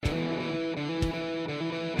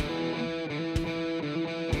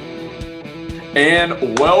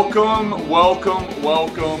And welcome.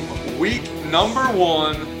 Week number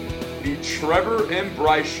 1, the Trevor and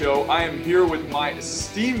Bryce Show. I am here with my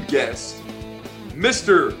esteemed guest,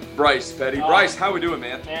 Mr. Bryce Petty. Bryce, how we doing,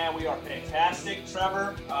 man? Man, we are fantastic.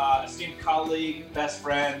 Trevor, esteemed colleague, best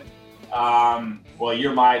friend. Well,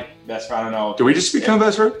 you're my best friend. I don't know. Do we just become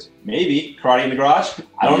best friends? Maybe. Karate in the garage?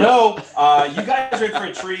 I don't know. You guys are in for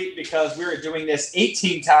a treat because we're doing this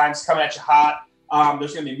 18 times, coming at you hot.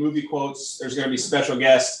 There's going to be movie quotes. There's going to be special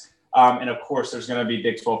guests. And, of course, there's going to be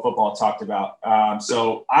Big 12 football talked about.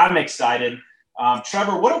 So I'm excited.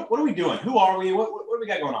 Trevor, what are we doing? Who are we? What do we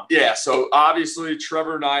got going on? Yeah, so obviously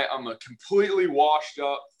Trevor and I'm a completely washed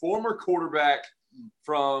up former quarterback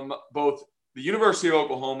from both the University of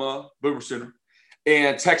Oklahoma, Boomer Sooner,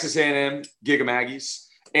 and Texas A&M, Giga Maggies.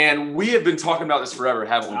 And we have been talking about this forever,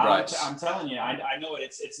 haven't we, Bryce? I'm telling you, I know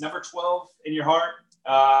it. It's number 12 in your heart,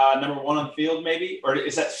 number 1 on the field maybe? Or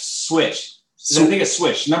is that switch? I think it's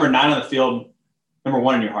switch. Number 9 on the field, number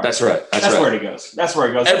 1 in your heart. That's right. That's right. Where it goes. That's where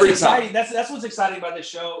it goes. Every time. That's what's exciting about this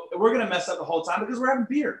show. We're going to mess up the whole time because we're having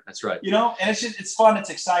beer. That's right. You know, and it's fun. It's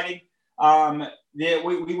exciting.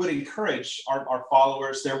 We would encourage our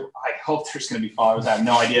followers there. I hope there's going to be followers. I have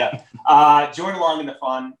no idea. Join along in the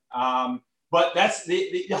fun. But that's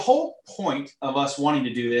the whole point of us wanting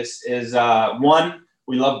to do this is 1,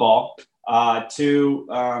 we love ball. 2,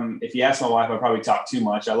 if you ask my wife, I probably talk too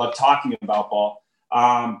much. I love talking about ball.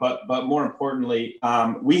 But more importantly,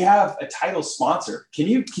 we have a title sponsor. Can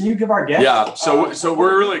you give our guest? Yeah. So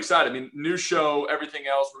we're really excited. I mean, new show, everything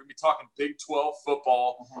else. We're gonna be talking Big 12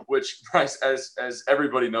 football, which, Bryce, as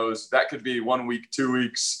everybody knows, that could be 1 week, 2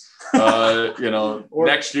 weeks, or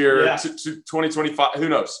next year, to 2025. Who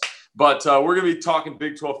knows? But we're gonna be talking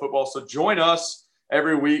Big 12 football. So join us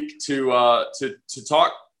every week to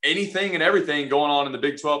talk anything and everything going on in the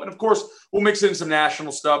Big 12, and of course, we'll mix in some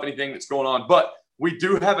national stuff, anything that's going on. But we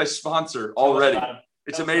do have a sponsor already.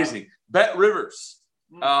 It's amazing. Bet Rivers.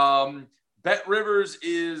 Bet Rivers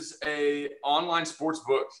is a online sports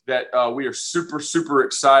book that we are super, super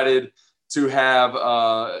excited to have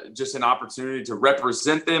just an opportunity to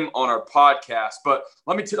represent them on our podcast. But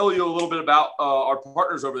let me tell you a little bit about our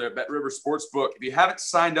partners over there at Bet Rivers Sportsbook. If you haven't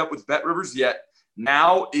signed up with Bet Rivers yet,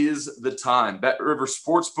 now is the time. Bet Rivers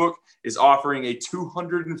Sportsbook is offering a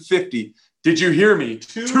 $250. Did you hear me?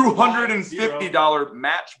 $250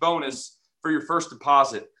 match bonus for your first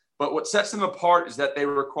deposit. But what sets them apart is that they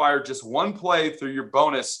require just one play through your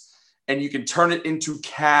bonus, and you can turn it into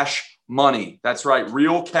cash money. That's right,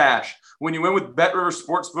 real cash. When you win with Bet Rivers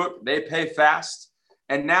Sportsbook, they pay fast.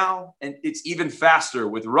 And it's even faster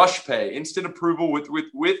with Rush Pay, instant approval with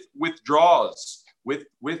withdrawals. With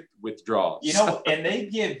withdrawals. You know, and they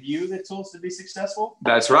give you the tools to be successful.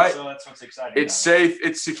 That's right. So that's what's exciting. It's safe,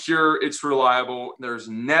 it's secure, it's reliable. There's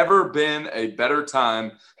never been a better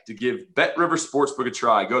time to give Bet Rivers Sportsbook a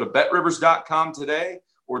try. Go to betrivers.com today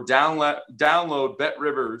or download Bet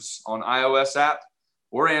Rivers on iOS app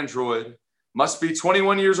or Android. Must be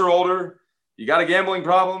 21 years or older. You got a gambling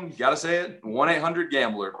problem, you got to say it,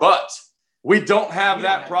 1-800-GAMBLER. But we don't have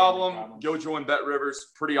that problem. Go join Bet Rivers.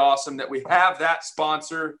 Pretty awesome that we have that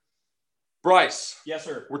sponsor. Bryce. Yes,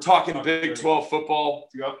 sir. We're talking Big 12 football.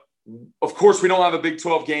 Yep. Of course, we don't have a Big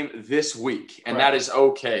 12 game this week, and that is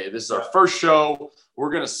okay. This is our first show. We're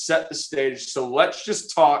going to set the stage. So let's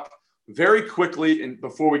just talk very quickly and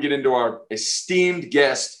before we get into our esteemed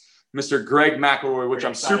guest, Mr. Greg McElroy, which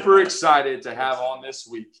I'm super excited to have on this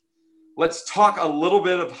week. Let's talk a little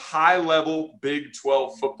bit of high-level Big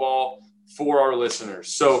 12 football for our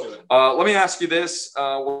listeners. So let me ask you this.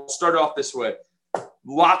 We'll start off this way.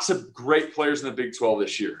 Lots of great players in the Big 12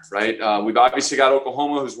 this year, right? We've obviously got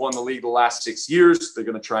Oklahoma, who's won the league the last 6 years. They're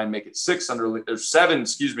going to try and make it 7,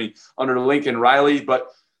 under Lincoln Riley. But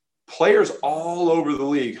players all over the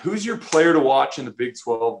league. Who's your player to watch in the Big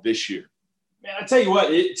 12 this year? Man, I tell you what,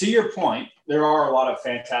 to your point, there are a lot of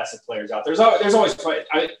fantastic players out there. There's always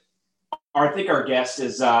I think our guest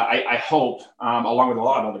is, I hope, along with a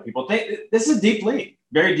lot of other people, this is a deep league,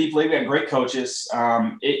 very deep league. We have great coaches,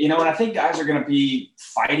 and I think guys are going to be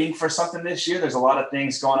fighting for something this year. There's a lot of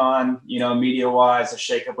things going on, media-wise, a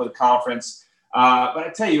shakeup with the conference. But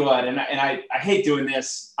I tell you what, and I hate doing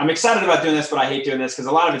this. I'm excited about doing this, but I hate doing this because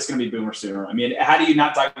a lot of it's going to be Boomer Sooner. I mean, how do you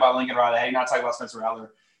not talk about Lincoln Riley? How do you not talk about Spencer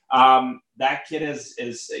Rattler? That kid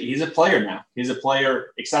he's a player now. He's a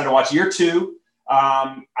player. Excited to watch year 2.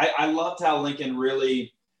 I loved how Lincoln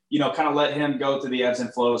really, kind of let him go through the ebbs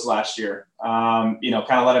and flows last year. Kind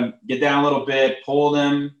of let him get down a little bit, pulled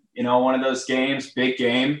him, one of those games, big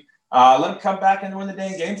game. Let him come back and win the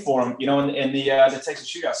dang game for him, in the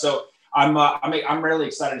Texas shootout. So I'm really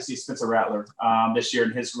excited to see Spencer Rattler this year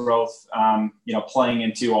and his growth. Playing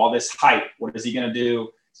into all this hype. What is he going to do?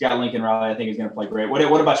 He's got Lincoln Riley. I think he's going to play great.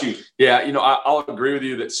 What about you? Yeah, I'll agree with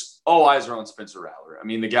you that all eyes are on Spencer Rattler. I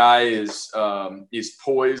mean, the guy is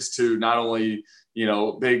poised to not only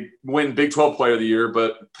win Big 12 Player of the Year,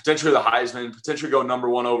 but potentially the Heisman, potentially go number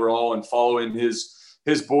 1 overall and follow in his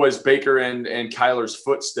boys Baker and Kyler's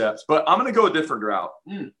footsteps. But I'm going to go a different route.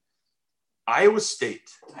 Iowa State.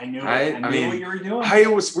 I knew what you were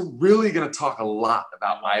doing. We're really going to talk a lot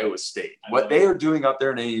about Iowa State. What they are doing up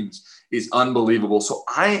their names is unbelievable. So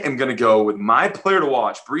I am going to go with my player to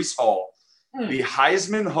watch, Breece Hall, the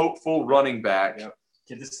Heisman hopeful running back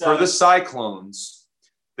for the Cyclones.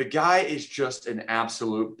 The guy is just an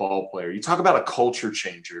absolute ball player. You talk about a culture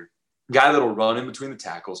changer, a guy that'll run in between the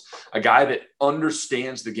tackles, a guy that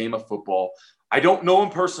understands the game of football. I don't know him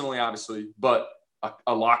personally, obviously, but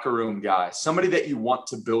a locker room guy, somebody that you want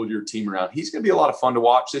to build your team around. He's going to be a lot of fun to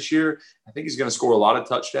watch this year. I think he's going to score a lot of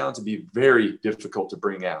touchdowns and be very difficult to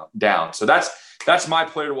bring down. So that's my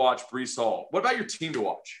player to watch, Breece Hall. What about your team to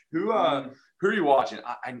watch? Who are you watching?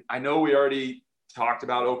 I know we already talked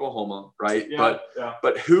about Oklahoma, right? Yeah,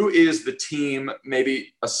 but who is the team,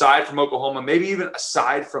 maybe aside from Oklahoma, maybe even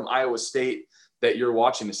aside from Iowa State, that you're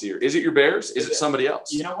watching this year? Is it your Bears? Is it somebody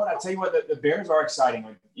else? You know what? I tell you what, the Bears are exciting.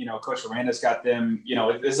 Coach Aranda's got them.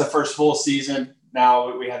 This is the first full season.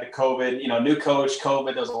 Now we had the COVID. New coach,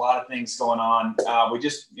 COVID. There's a lot of things going on. We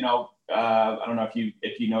just, I don't know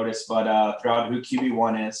if you noticed, but throughout who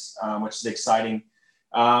QB1 is, which is exciting.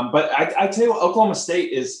 But I tell you what, Oklahoma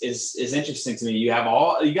State is interesting to me. You got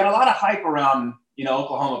a lot of hype around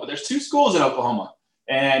Oklahoma, but there's 2 schools in Oklahoma,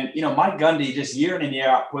 and Mike Gundy just year in and year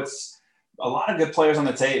out puts a lot of good players on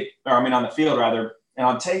the on the field rather. And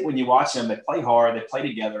on tape, when you watch them, they play hard, they play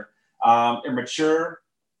together. They're mature.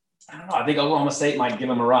 I don't know. I think Oklahoma State might give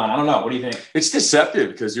them a run. I don't know. What do you think? It's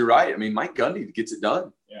deceptive because you're right. I mean, Mike Gundy gets it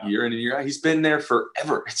done year in and year out. He's been there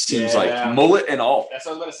forever. It seems like mullet and all. That's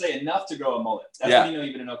what I was about to say. Enough to grow a mullet. That's when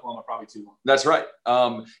you've been in Oklahoma probably too long. That's right.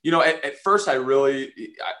 At first I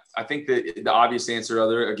think that the obvious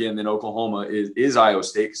answer than Oklahoma is Iowa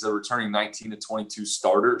State because they're returning 19 to 22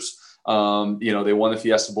 starters. They won the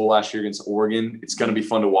Fiesta Bowl last year against Oregon. It's going to be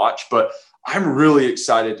fun to watch, but I'm really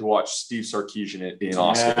excited to watch Steve Sarkisian in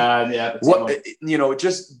Austin.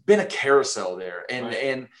 Just been a carousel there.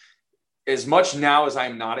 And as much now as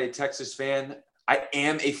I'm not a Texas fan, I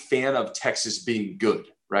am a fan of Texas being good,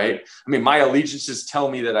 right? I mean, my allegiances tell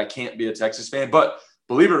me that I can't be a Texas fan, but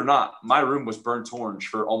believe it or not, my room was burnt orange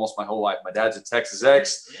for almost my whole life. My dad's a Texas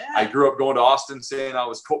ex. Yeah. I grew up going to Austin saying I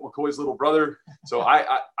was Colt McCoy's little brother. So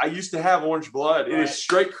I used to have orange blood. It is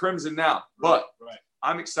straight crimson now. But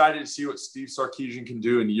I'm excited to see what Steve Sarkisian can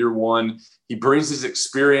do in year 1. He brings his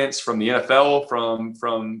experience from the NFL,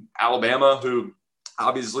 from Alabama, who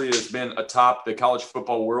obviously has been atop the college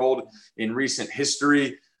football world in recent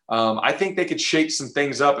history. I think they could shake some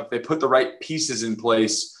things up if they put the right pieces in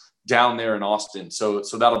place down there in Austin. So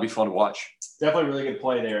that'll be fun to watch. Definitely really good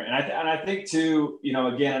play there. And I think too,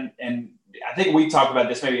 again, and I think we talked about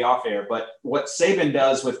this maybe off air, but what Saban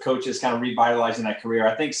does with coaches kind of revitalizing that career,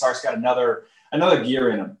 I think Sark's got another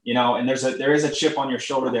gear in him, and there is a chip on your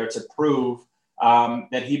shoulder there to prove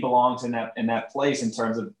that he belongs in that place in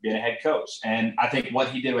terms of being a head coach. And I think what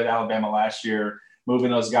he did with Alabama last year,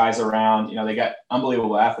 moving those guys around, they got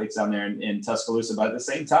unbelievable athletes down there in Tuscaloosa, but at the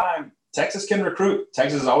same time, Texas can recruit.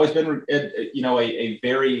 Texas has always been, a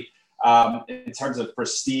very, in terms of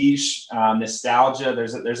prestige, nostalgia.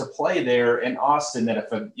 There's a play there in Austin that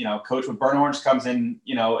if a coach with burnt orange comes in,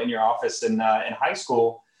 in your office in high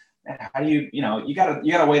school, how do you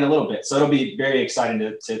gotta wait a little bit. So it'll be very exciting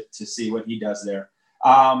to see what he does there.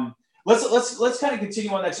 Let's kind of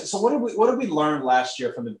continue on that. So what did we learn last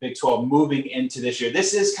year from the Big 12 moving into this year?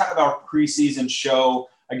 This is kind of our preseason show.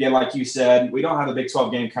 Again, like you said, we don't have a Big 12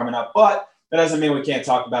 game coming up, but that doesn't mean we can't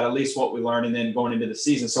talk about at least what we learned and then going into the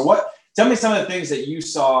season. So tell me some of the things that you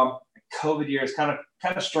saw. COVID year is kind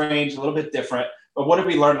of strange, a little bit different, but what did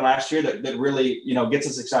we learn last year that really, gets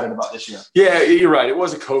us excited about this year? Yeah, you're right. It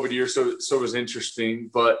was a COVID year, so it was interesting,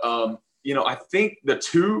 but I think the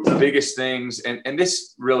 2 biggest things, and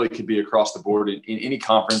this really could be across the board in any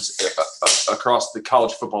conference across the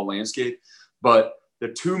college football landscape, but the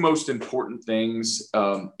 2 most important things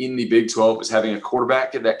in the Big 12 is having a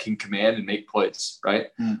quarterback that can command and make plays, right?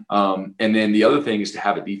 And then the other thing is to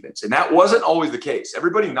have a defense. And that wasn't always the case.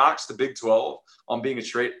 Everybody knocks the Big 12 on being a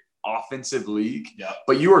straight offensive league. Yeah.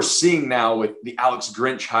 But you are seeing now with the Alex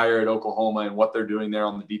Grinch hire at Oklahoma and what they're doing there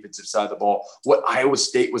on the defensive side of the ball, what Iowa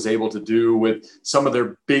State was able to do with some of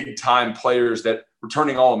their big-time players that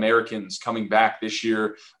returning All-Americans coming back this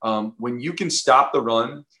year. When you can stop the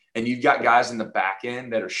run and you've got guys in the back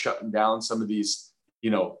end that are shutting down some of these,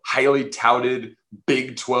 highly touted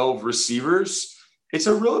Big 12 receivers, it's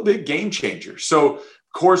a really big game changer. So, of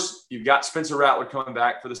course, you've got Spencer Rattler coming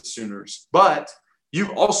back for the Sooners, but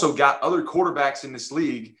you've also got other quarterbacks in this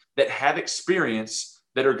league that have experience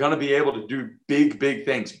that are going to be able to do big, big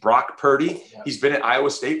things. Brock Purdy, he's been at Iowa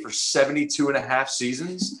State for 72 and a half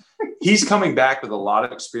seasons. He's coming back with a lot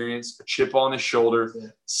of experience, a chip on his shoulder,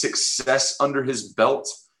 success under his belt.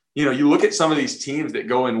 You look at some of these teams that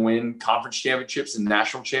go and win conference championships and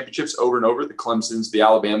national championships over and over, the Clemsons, the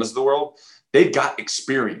Alabamas of the world. They've got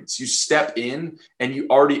experience. You step in and you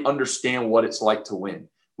already understand what it's like to win.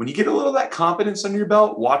 When you get a little of that confidence under your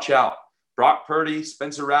belt, watch out. Brock Purdy,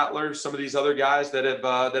 Spencer Rattler, some of these other guys that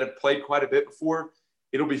have played quite a bit before.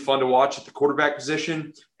 It'll be fun to watch at the quarterback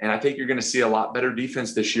position, and I think you're going to see a lot better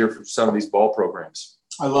defense this year from some of these ball programs.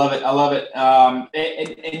 I love it.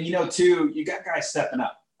 And too, you got guys stepping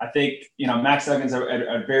up. I think Max Duggan's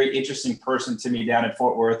a very interesting person to me down in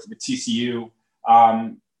Fort Worth with TCU.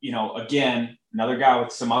 Again, another guy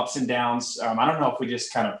with some ups and downs. I don't know if we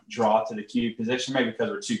just kind of draw to the Q position, maybe because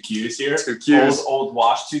we're two Qs here. Two Qs. Old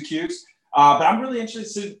wash two Qs. But I'm really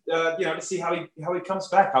interested, to see how he comes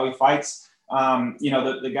back, how he fights.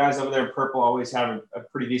 The guys over there in purple always have a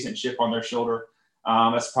pretty decent chip on their shoulder.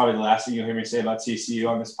 That's probably the last thing you'll hear me say about TCU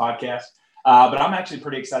on this podcast. But I'm actually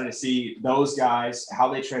pretty excited to see those guys,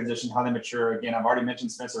 how they transition, how they mature. Again, I've already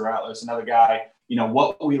mentioned Spencer Rattler. It's another guy.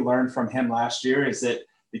 What we learned from him last year is that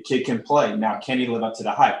the kid can play. Now, can he live up to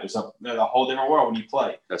the hype? There's a whole different world when you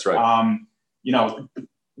play. That's right.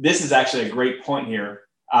 This is actually a great point here.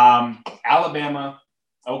 Alabama,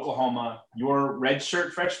 Oklahoma, your red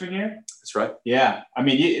shirt freshman year. That's right. Yeah. I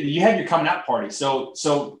mean, you had your coming out party. So,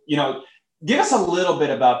 give us a little bit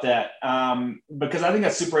about that. Because I think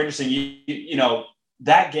that's super interesting.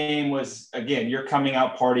 That game was, again, your coming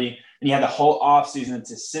out party, and you had the whole off season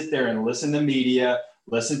to sit there and listen to media,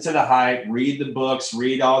 listen to the hype, read the books,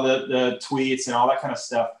 read all the tweets and all that kind of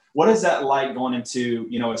stuff. What is that like going into,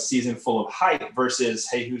 a season full of hype versus,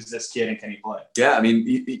 hey, who's this kid and can he play? Yeah, I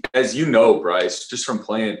mean, as you know, Bryce, just from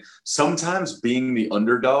playing, sometimes being the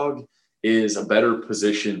underdog is a better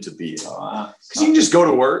position to be in. Because you can just go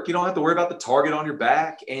to work. You don't have to worry about the target on your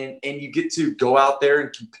back, and you get to go out there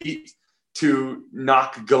and compete to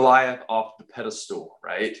knock Goliath off the pedestal,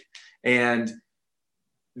 right? And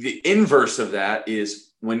the inverse of that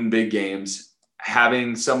is winning big games,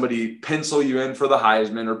 having somebody pencil you in for the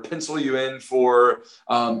Heisman or pencil you in for,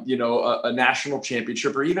 a national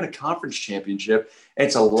championship or even a conference championship.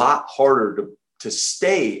 It's a lot harder to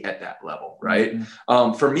stay at that level, right?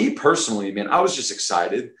 Mm-hmm. For me personally, man, I was just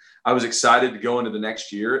excited. I was excited to go into the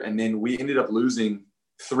next year, and then we ended up losing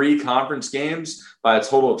 3 conference games by a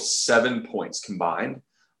total of 7 points combined,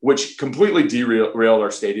 which completely derailed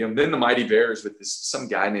our stadium. Then the Mighty Bears with some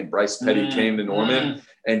guy named Bryce Petty came to Norman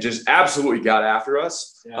and just absolutely got after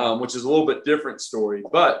us, which is a little bit different story.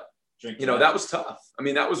 But, that was tough. I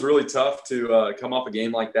mean, that was really tough to come off a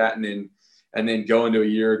game like that and then go into a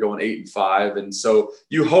year going 8-5. And so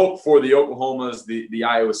you hope for the Oklahomas, the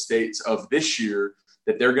Iowa States of this year,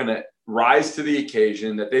 that they're going to rise to the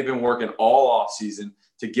occasion, that they've been working all offseason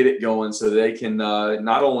to get it going so they can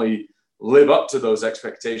not only live up to those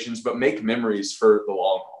expectations, but make memories for the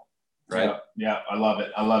long haul, right? Yeah, I love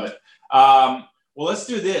it. Well, let's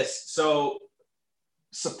do this. So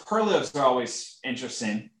superlatives are always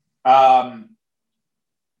interesting. Kind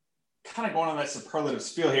of going on that superlative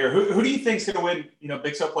spiel here. Who do you think is going to win,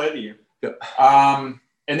 Big 12 Player of the Year? Yep. And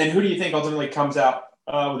then who do you think ultimately comes out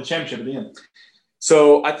with a championship at the end?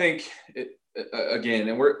 So I think, again,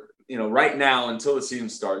 and we're, right now until the season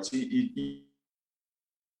starts,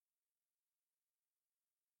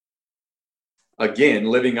 again,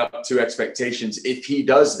 living up to expectations. If he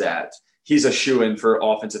does that, he's a shoo-in for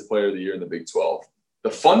Offensive Player of the Year in the Big 12.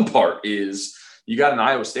 The fun part is you got an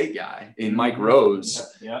Iowa State guy in Mike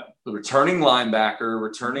Rhodes, the returning linebacker,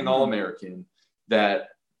 returning All-American that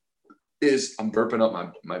is – I'm burping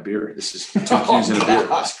up my beer. This is tough using a beer.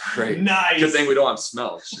 That's great. Nice. Good thing we don't have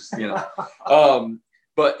smell. It's just,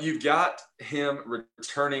 but you've got him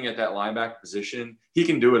returning at that linebacker position. He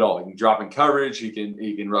can do it all. He can drop in coverage. He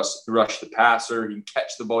can rush the passer. He can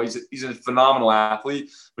catch the ball. He's a phenomenal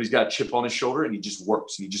athlete, but he's got a chip on his shoulder, and he just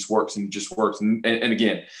works, and he just works, and he just works. And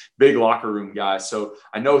again, big locker room guy. So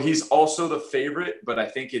I know he's also the favorite, but I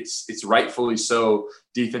think it's rightfully so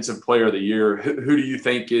Defensive Player of the Year. Who do you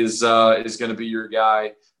think is going to be your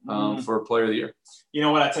guy for Player of the Year? You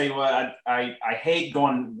know what? I tell you what, I hate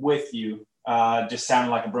going with you just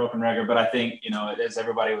sounding like a broken record, but I think, as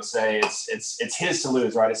everybody will say, it's his to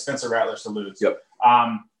lose, right? It's Spencer Rattler's to lose. Yep.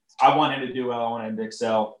 I want him to do well. I want him to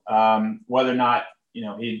excel. Whether or not,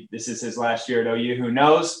 this is his last year at OU, who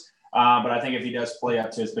knows? But I think if he does play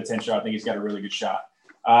up to his potential, I think he's got a really good shot.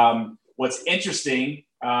 What's interesting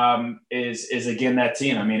is again, that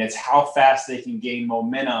team. I mean, it's how fast they can gain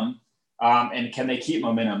momentum, and can they keep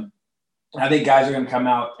momentum? I think guys are going to come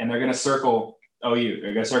out and they're going to circle OU.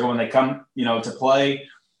 They're going to circle when they come, to play,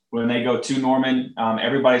 when they go to Norman.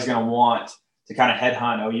 Everybody's going to want to kind of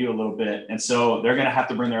headhunt OU a little bit. And so they're going to have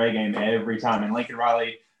to bring their A game every time. And Lincoln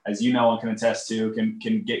Riley, as you know and can attest to,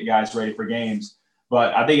 can get guys ready for games.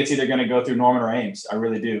 But I think it's either going to go through Norman or Ames. I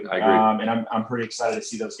really do. I agree. And I'm pretty excited to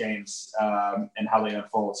see those games and how they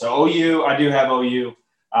unfold. So OU, I do have OU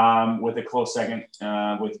with a close second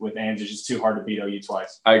with Ames. It's just too hard to beat OU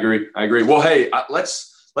twice. I agree. Well, hey,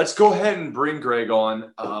 let's go ahead and bring Greg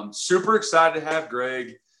on. Super excited to have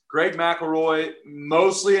Greg. Greg McElroy,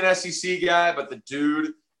 mostly an SEC guy, but the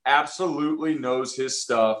dude absolutely knows his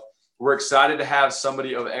stuff. We're excited to have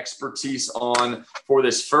somebody of expertise on for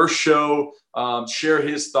this first show, share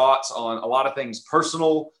his thoughts on a lot of things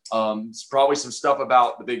personal, probably some stuff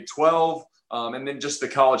about the Big 12, and then just the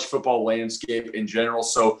college football landscape in general.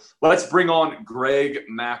 So let's bring on Greg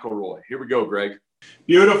McElroy. Here we go, Greg.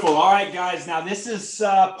 Beautiful. All right, guys. Now, this is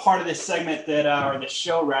part of this segment or the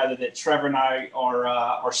show, rather, that Trevor and I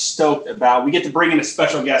are stoked about. We get to bring in a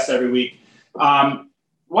special guest every week. Why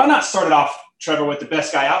not start it off, Trevor, with the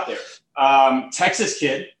best guy out there? Texas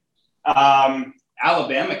kid,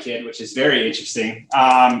 Alabama kid, which is very interesting.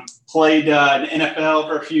 Played in the NFL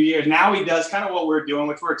for a few years. Now he does kind of what we're doing,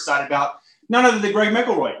 which we're excited about. None other than Greg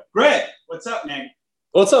McElroy. Greg, what's up, man?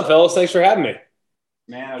 What's up, fellas? Thanks for having me.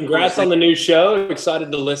 Man, congrats on the new show.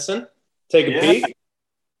 Excited to listen. Take a peek.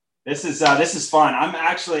 This is fun.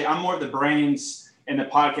 I'm more of the brains in the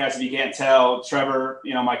podcast, if you can't tell. Trevor,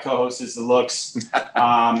 my co-host, is the looks.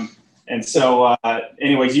 And so,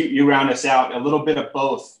 anyways, you round us out. A little bit of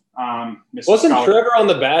both. Wasn't Trevor on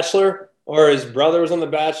The Bachelor, or his brother was on The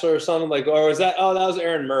Bachelor or something or was that? Oh, that was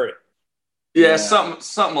Aaron Murray. Yeah,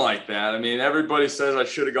 something like that. I mean, everybody says I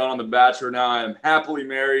should have gone on The Bachelor. Now I am happily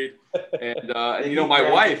married, and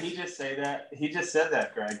my wife. Did he just say that? He just said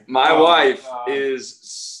that, Greg. My wife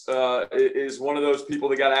is one of those people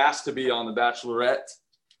that got asked to be on The Bachelorette,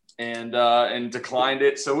 and declined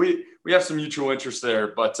it. So we have some mutual interest there,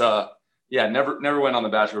 but never went on The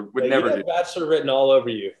Bachelor. Would never do. Bachelor written all over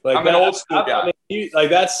you. I'm an old school guy.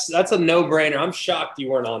 That's a no-brainer. I'm shocked you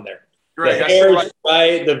weren't on there. Greg, the hair's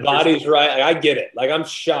right, the body's right. I get it. I'm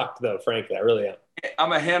shocked though, frankly. I really am.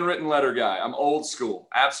 I'm a handwritten letter guy. I'm old school,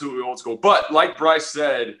 absolutely old school. But like Bryce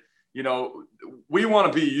said, we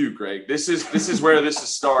want to be you, Greg. This is where this is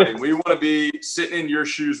starting. We want to be sitting in your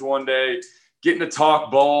shoes one day, getting to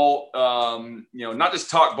talk ball. Not just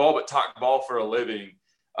talk ball, but talk ball for a living.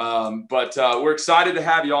 But we're excited to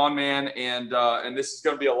have you on, man. And this is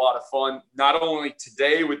going to be a lot of fun, not only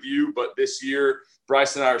today with you, but this year.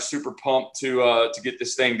 Bryce and I are super pumped to get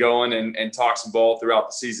this thing going and talk some ball throughout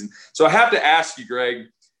the season. So I have to ask you, Greg,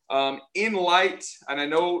 in light, and I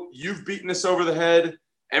know you've beaten this over the head.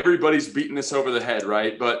 Everybody's beating this over the head,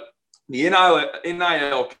 right? But the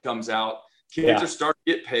NIL comes out. Kids are starting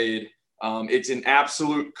to get paid. It's an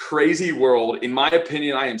absolute crazy world. In my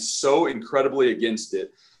opinion, I am so incredibly against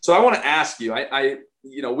it. So I want to ask you,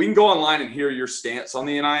 we can go online and hear your stance on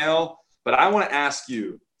the NIL, but I want to ask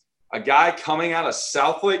you, a guy coming out of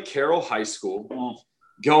Southlake Carroll High School,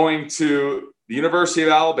 going to the University of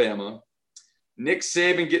Alabama. Nick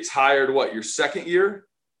Saban gets hired, your second year?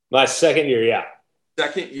 My second year, yeah.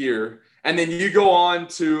 Second year. And then you go on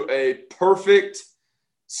to a perfect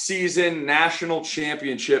season national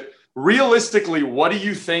championship. Realistically, what do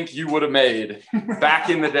you think you would have made back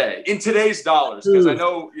in the day, in today's dollars? Because I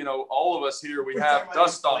know, all of us here, we have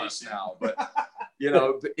dust on us now. But,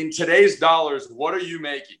 in today's dollars, what are you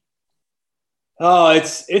making? Oh,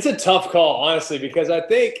 it's a tough call, honestly, because I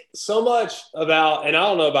think so much about, and I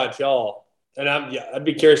don't know about y'all, and I'd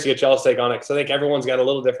be curious to get y'all's take on it because I think everyone's got a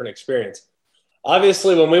little different experience.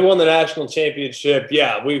 Obviously, when we won the national championship,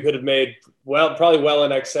 we could have made probably well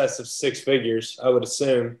in excess of six figures, I would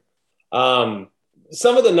assume.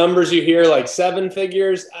 Some of the numbers you hear, like seven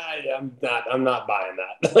figures, I'm not buying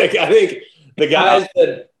that. I think the guys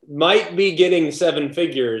that might be getting seven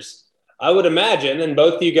figures, I would imagine, and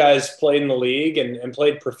both you guys played in the league and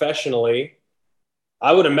played professionally,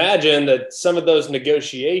 I would imagine that some of those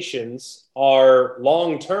negotiations are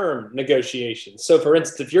long-term negotiations. So, for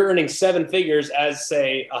instance, if you're earning seven figures as,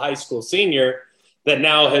 say, a high school senior that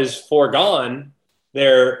now has foregone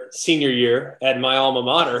their senior year at my alma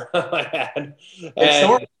mater. I had.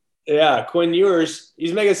 And, yeah, Quinn Ewers,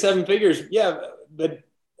 he's making 7 figures. Yeah, but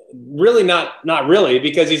really not really,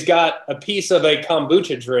 because he's got a piece of a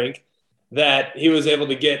kombucha drink that he was able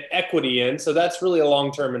to get equity in. So that's really a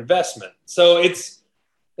long-term investment. So it's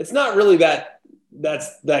not really that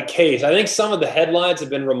case. I think some of the headlines have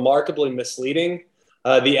been remarkably misleading.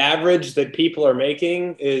 The average that people are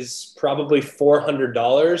making is probably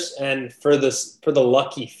 $400, and for the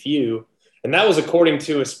lucky few, and that was according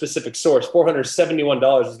to a specific source,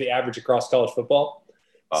 $471 is the average across college football.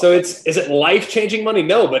 So is it life-changing money?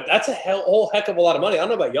 No, but that's a whole heck of a lot of money. I don't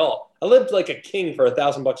know about y'all. I lived like a king for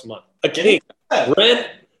 $1,000 a month. A king. Rent,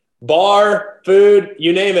 bar, food,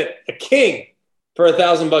 you name it, a king for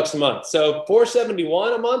 $1,000 a month. So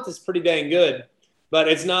 $471 a month is pretty dang good, but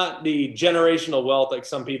it's not the generational wealth like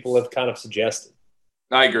some people have kind of suggested.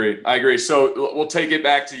 I agree. So we'll take it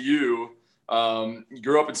back to you. You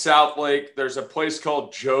grew up in Southlake. There's a place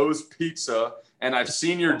called Joe's Pizza, and I've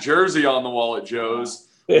seen your jersey on the wall at Joe's.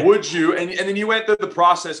 Would you, and then you went through the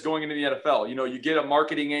process going into the NFL. You know, you get a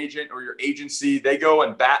marketing agent or your agency, they go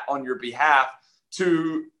and bat on your behalf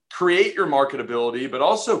to create your marketability, but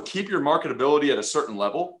also keep your marketability at a certain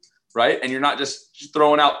level, right? And you're not just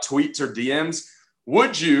throwing out tweets or DMs.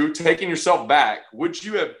 Would you, taking yourself back, would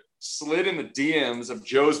you have slid in the DMs of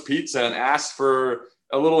Joe's Pizza and asked for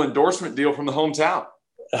a little endorsement deal from the hometown?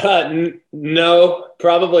 No,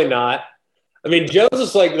 probably not. I mean, Joe's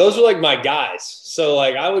is like, those are like my guys. So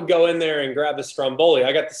like I would go in there and grab a Stromboli.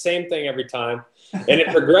 I got the same thing every time. And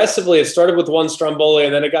it started with 1 Stromboli,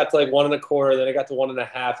 and then it got to like 1.25, then it got to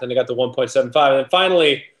 1.5, then it got to 1.75. And then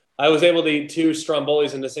finally I was able to eat 2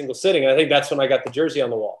 Strombolis in a single sitting. I think that's when I got the jersey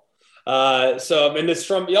on the wall. So I mean,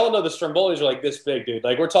 y'all know the Strombolis are like this big, dude.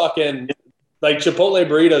 Like we're talking like Chipotle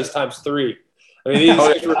burritos times 3. I mean,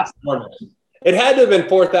 it had to have been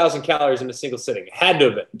 4,000 calories in a single sitting. It had to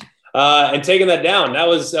have been. And taking that down, that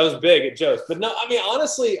was big at Joe's. But no, I mean,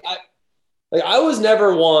 honestly, I was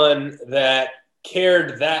never one that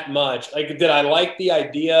cared that much. Like, did I like the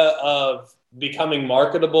idea of becoming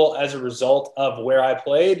marketable as a result of where I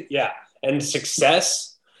played? Yeah. And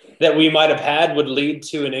success that we might have had would lead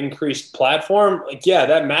to an increased platform. Like, yeah,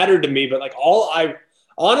 that mattered to me. But like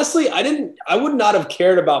honestly, I would not have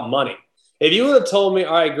cared about money. If you would have told me,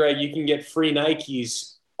 all right, Greg, you can get free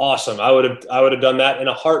Nikes, awesome. I would have done that in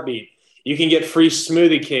a heartbeat. You can get free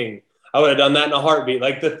Smoothie King. I would have done that in a heartbeat.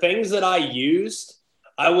 Like the things that I used,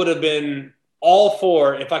 I would have been all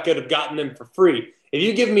for if I could have gotten them for free. If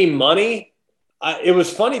you give me money, it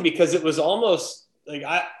was funny because it was almost like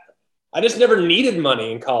I just never needed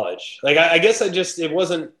money in college. Like I guess it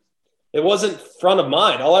wasn't front of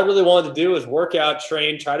mind. All I really wanted to do was work out,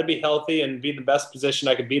 train, try to be healthy, and be in the best position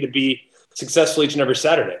I could be to be successful each and every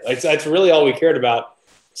Saturday. Like that's really all we cared about.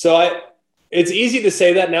 So it's easy to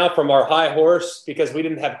say that now from our high horse because we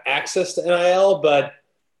didn't have access to NIL, but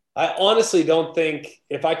I honestly don't think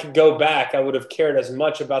if I could go back, I would have cared as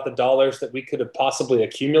much about the dollars that we could have possibly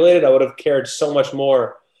accumulated. I would have cared so much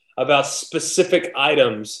more about specific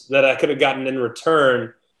items that I could have gotten in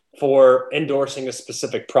return for endorsing a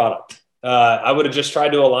specific product. I would have just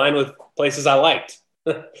tried to align with places I liked,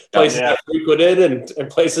 places I frequented, and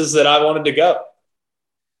places that I wanted to go.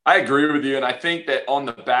 I agree with you. And I think that on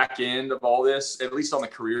the back end of all this, at least on the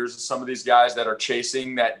careers of some of these guys that are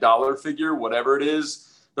chasing that dollar figure, whatever it is,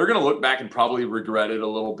 they're going to look back and probably regret it a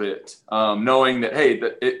little bit, knowing that, hey,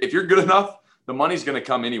 if you're good enough, the money's going to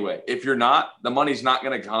come anyway. If you're not, the money's not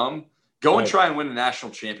going to come. Go and try and win a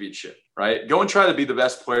national championship, right? Go and try to be the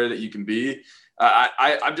best player that you can be.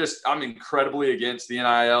 I'm incredibly against the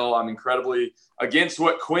NIL. I'm incredibly against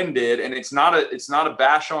what Quinn did. And it's not a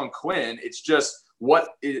bash on Quinn. It's just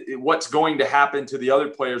what's going to happen to the other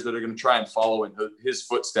players that are going to try and follow in his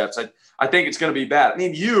footsteps. I think it's going to be bad. I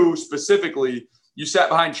mean, you specifically, you sat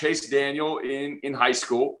behind Chase Daniel in high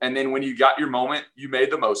school. And then when you got your moment, you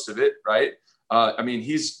made the most of it, right? I mean,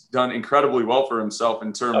 he's done incredibly well for himself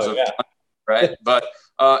in terms of, right? But,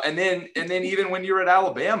 and then even when you were at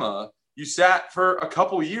Alabama, you sat for a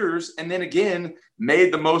couple years and then again,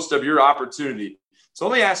 made the most of your opportunity. So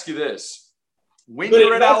let me ask you this. When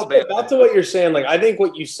you're at Alabama, back to what you're saying, like I think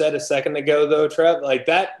what you said a second ago, though, Trev, like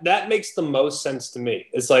that makes the most sense to me.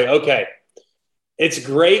 It's like, okay, it's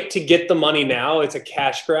great to get the money now. It's a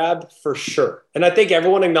cash grab for sure, and I think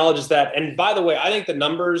everyone acknowledges that. And by the way, I think the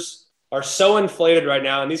numbers are so inflated right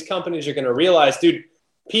now, and these companies are going to realize, dude,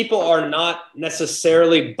 people are not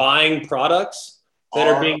necessarily buying products that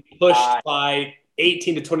are being pushed by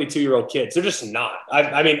 18 to 22-year-old kids. They're just not.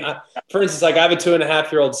 I mean, for instance, like I have a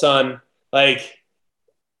 2.5-year-old son. Like,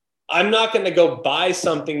 I'm not going to go buy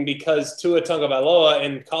something because Tua Tagovailoa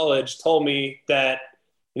in college told me that,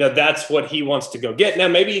 that's what he wants to go get. Now,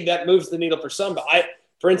 maybe that moves the needle for some, but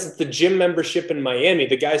for instance, the gym membership in Miami,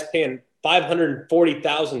 the guy's paying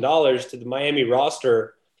 $540,000 to the Miami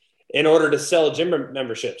roster in order to sell gym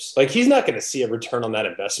memberships. Like, he's not going to see a return on that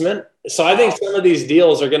investment. So I think some of these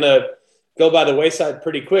deals are going to go by the wayside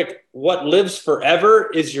pretty quick. What lives forever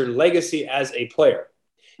is your legacy as a player.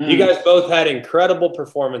 You guys both had incredible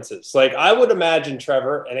performances. Like, I would imagine,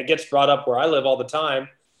 Trevor, and it gets brought up where I live all the time,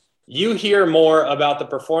 you hear more about the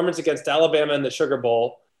performance against Alabama in the Sugar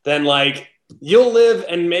Bowl than, like, you'll live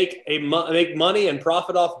and make money and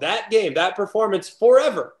profit off that game, that performance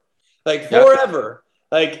forever. Like, forever.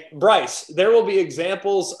 Like, Bryce, there will be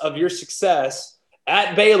examples of your success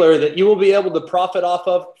at Baylor that you will be able to profit off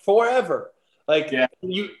of forever. Like,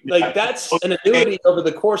 that's an annuity over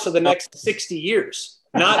the course of the next 60 years.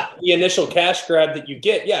 Not the initial cash grab that you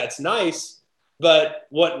get. Yeah, it's nice, but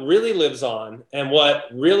what really lives on and what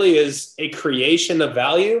really is a creation of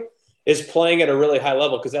value is playing at a really high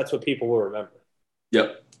level, because that's what people will remember.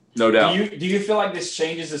 Yep, no doubt. Do you feel like this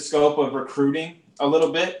changes the scope of recruiting a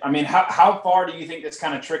little bit? I mean, how far do you think this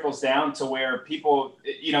kind of trickles down to where people,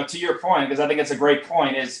 to your point, because I think it's a great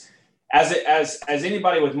point, is as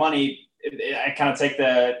anybody with money, I kind of take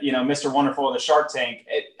the, Mr. Wonderful of the Shark Tank.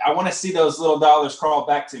 I want to see those little dollars crawl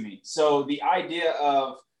back to me. So the idea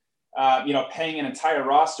of, paying an entire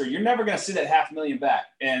roster, you're never going to see that $500,000 back.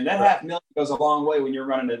 And that $500,000 goes a long way when you're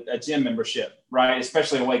running a gym membership, right?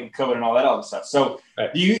 Especially in wake of COVID and all that other stuff. So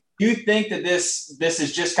do you think that this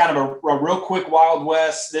is just kind of a real quick Wild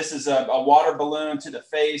West? This is a water balloon to the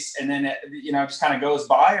face, and then, just kind of goes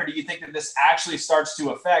by? Or do you think that this actually starts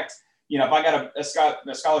to affect, if I got a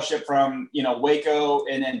scholarship from, Waco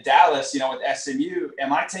and then Dallas, with SMU,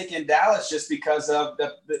 am I taking Dallas just because of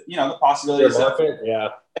the possibilities of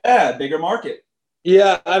bigger market?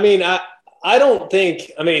 Yeah. I mean, I don't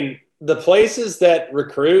think, the places that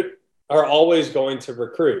recruit are always going to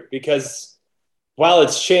recruit, because while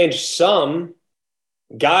it's changed some,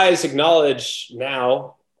 guys acknowledge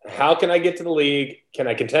now, how can I get to the league? Can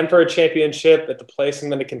I contend for a championship at the place I'm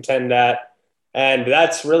going to contend at? And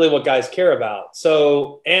that's really what guys care about.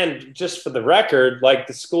 So, and just for the record, like,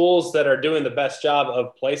 the schools that are doing the best job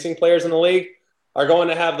of placing players in the league are going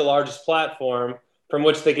to have the largest platform from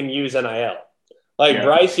which they can use NIL. Like,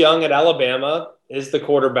 Bryce Young at Alabama is the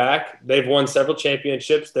quarterback. They've won several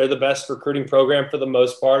championships. They're the best recruiting program for the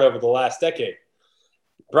most part over the last decade.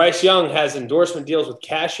 Bryce Young has endorsement deals with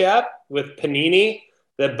Cash App, with Panini,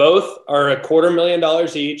 that both are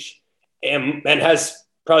 $250,000 each, and has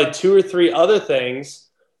probably 2 or 3 other things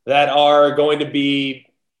that are going to be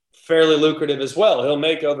fairly lucrative as well. He'll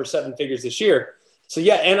make over 7 figures this year. So,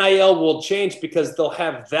 NIL will change because they'll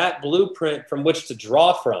have that blueprint from which to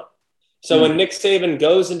draw from. So when Nick Saban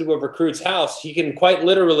goes into a recruit's house, he can quite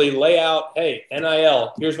literally lay out, hey,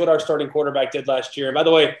 NIL, here's what our starting quarterback did last year. And by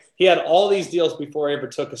the way, he had all these deals before he ever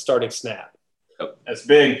took a starting snap. That's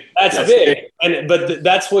big. That's big. But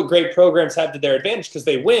that's what great programs have to their advantage, because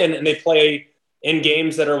they win and they play in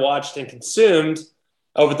games that are watched and consumed.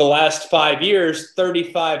 Over the last 5 years,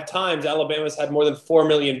 35 times, Alabama's had more than 4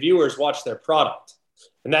 million viewers watch their product.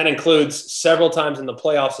 And that includes several times in the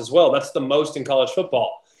playoffs as well. That's the most in college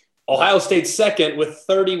football. Ohio State's second with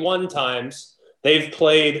 31 times they've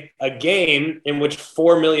played a game in which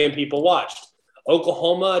 4 million people watched.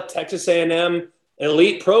 Oklahoma, Texas A&M,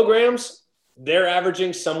 elite programs, they're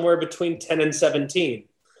averaging somewhere between 10 and 17.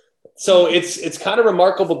 So it's kind of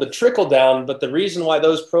remarkable, the trickle down, but the reason why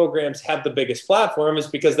those programs have the biggest platform is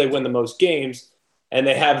because they win the most games and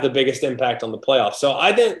they have the biggest impact on the playoffs. So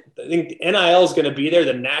I think NIL is going to be there.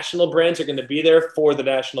 The national brands are going to be there for the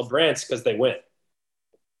national brands because they win.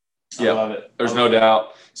 Yeah, I love it. There's no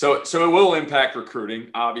doubt. So it will impact recruiting,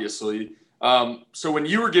 obviously. So when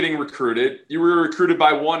you were getting recruited, you were recruited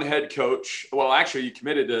by one head coach. Well, actually, you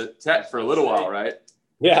committed to Tech for a little while, right?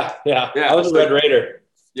 Yeah. I was a Red Raider.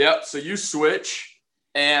 Yep. So you switch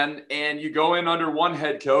and you go in under one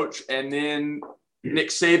head coach, and then Nick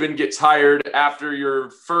Saban gets hired after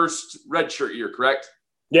your first redshirt year, correct?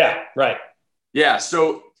 Yeah, right. Yeah.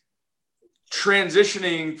 So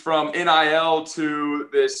transitioning from NIL to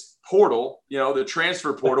this portal, the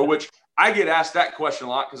transfer portal, which I get asked that question a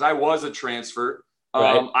lot because I was a transfer.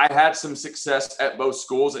 Right. I had some success at both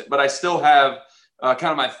schools, but I still have kind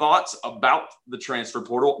of my thoughts about the transfer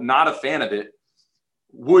portal. Not a fan of it.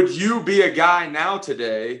 Would you be a guy now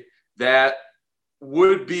today that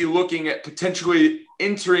would be looking at potentially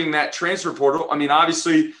entering that transfer portal? I mean,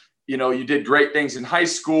 obviously, you did great things in high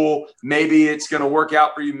school. Maybe it's going to work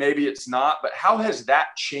out for you. Maybe it's not. But how has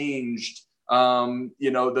that changed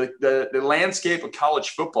the landscape of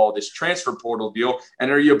college football, this transfer portal deal?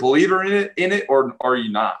 And are you a believer in it, or are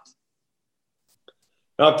you not?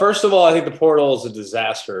 Now, first of all, I think the portal is a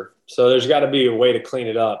disaster. So there's got to be a way to clean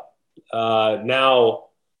it up. Now,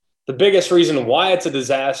 the biggest reason why it's a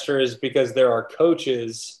disaster is because there are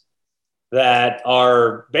coaches that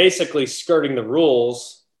are basically skirting the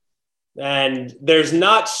rules, and there's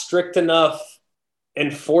not strict enough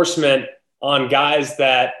enforcement on guys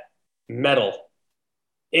that meddle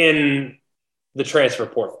in the transfer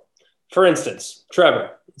portal. For instance,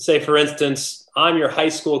 Trevor, say, for instance, I'm your high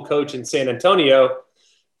school coach in San Antonio.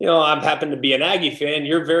 I happen to be an Aggie fan.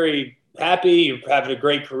 You're very happy. You're having a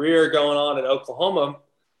great career going on at Oklahoma.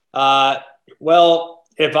 Well,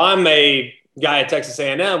 if I'm a guy at Texas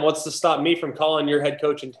A&M, what's to stop me from calling your head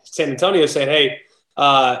coach in San Antonio saying, hey,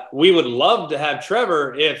 we would love to have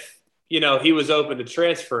Trevor if, he was open to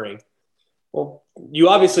transferring. Well, you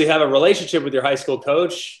obviously have a relationship with your high school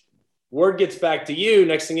coach. Word gets back to you.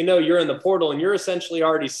 Next thing you know, you're in the portal and you're essentially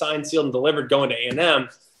already signed, sealed, and delivered going to A&M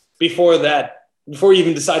before you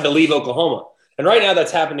even decide to leave Oklahoma. And right now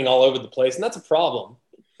that's happening all over the place, and that's a problem.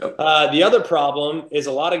 Yep. The other problem is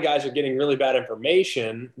a lot of guys are getting really bad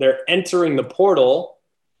information. They're entering the portal,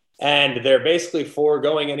 and they're basically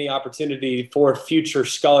foregoing any opportunity for future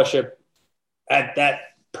scholarship at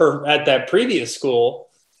that previous school.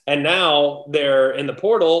 And now they're in the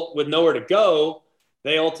portal with nowhere to go.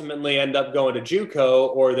 They ultimately end up going to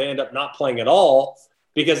JUCO, or they end up not playing at all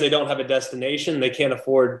because they don't have a destination. They can't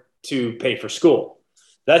afford to pay for school.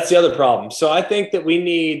 That's the other problem. So I think that we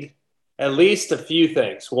need at least a few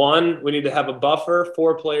things. One, we need to have a buffer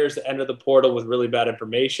for players that enter the portal with really bad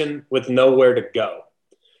information with nowhere to go,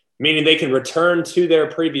 meaning they can return to their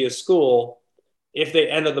previous school if they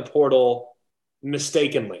enter the portal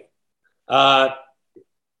mistakenly.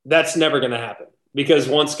 That's never going to happen, because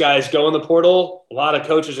once guys go in the portal, a lot of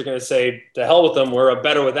coaches are going to say, to hell with them, we're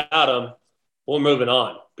better without them. We're moving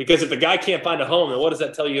on. Because if the guy can't find a home, then what does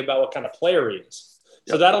that tell you about what kind of player he is?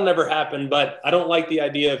 So that'll never happen. But I don't like the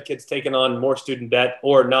idea of kids taking on more student debt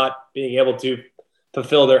or not being able to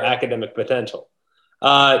fulfill their academic potential.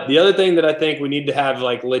 The other thing that I think we need to have,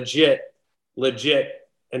 like, legit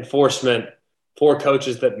enforcement for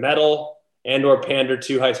coaches that meddle and or pander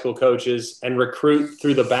to high school coaches and recruit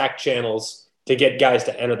through the back channels to get guys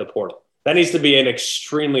to enter the portal. That needs to be an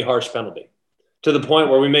extremely harsh penalty, to the point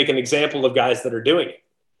where we make an example of guys that are doing it.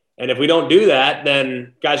 And if we don't do that,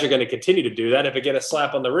 then guys are going to continue to do that. If I get a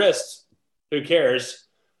slap on the wrist, who cares?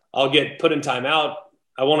 I'll get put in timeout.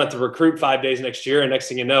 I won't have to recruit 5 days next year. And next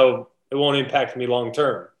thing you know, it won't impact me long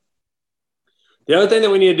term. The other thing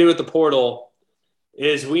that we need to do with the portal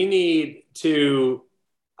is we need to,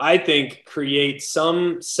 I think, create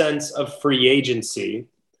some sense of free agency.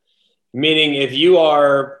 Meaning, if you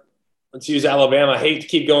are, let's use Alabama. I hate to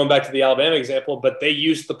keep going back to the Alabama example, but they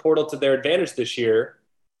used the portal to their advantage this year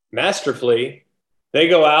masterfully. They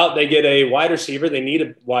go out, they get a wide receiver. They need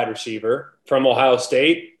a wide receiver from Ohio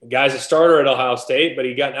State. The guy's a starter at Ohio State, but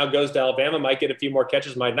he now goes to Alabama, might get a few more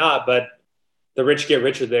catches, might not, but the rich get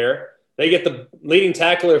richer there. They get the leading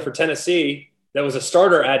tackler for Tennessee that was a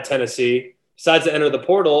starter at Tennessee, decides to enter the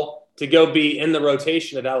portal to go be in the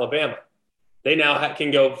rotation at Alabama. They now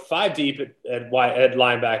can go 5 deep at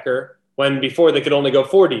linebacker, when before they could only go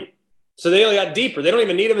 4 deep. So they only got deeper. They don't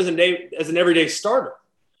even need him as an everyday starter.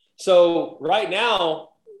 So right now,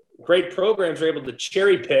 great programs are able to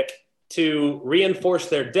cherry pick to reinforce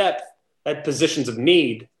their depth at positions of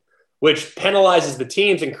need, which penalizes the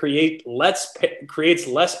teams and creates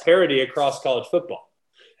less parity across college football.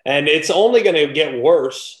 And it's only going to get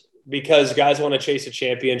worse because guys want to chase a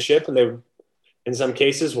championship, and they, in some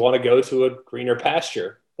cases, want to go to a greener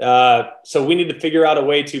pasture. So we need to figure out a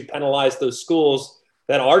way to penalize those schools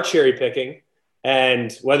that are cherry picking,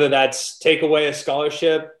 and whether that's take away a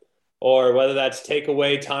scholarship or whether that's take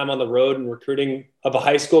away time on the road and recruiting of a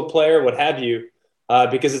high school player, what have you,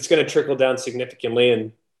 because it's going to trickle down significantly.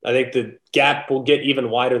 And I think the gap will get even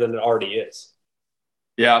wider than it already is.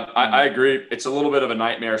 Yeah, I agree. It's a little bit of a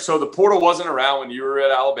nightmare. So the portal wasn't around when you were at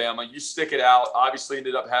Alabama. You stick it out, obviously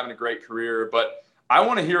ended up having a great career. But I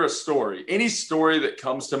want to hear a story, any story that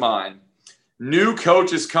comes to mind. New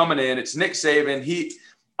coach is coming in. It's Nick Saban. He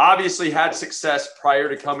obviously had success prior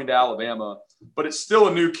to coming to Alabama, but it's still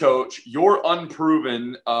a new coach. You're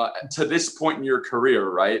unproven to this point in your career,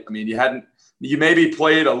 right? I mean, you maybe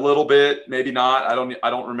played a little bit, maybe not. I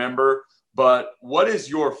don't remember. But what is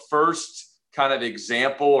your first kind of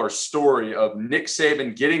example or story of Nick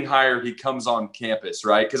Saban getting hired? He comes on campus,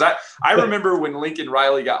 right? Because I remember when Lincoln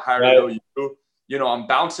Riley got hired at OU. You know, I'm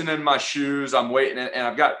bouncing in my shoes. I'm waiting, and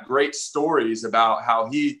I've got great stories about how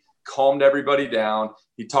he calmed everybody down.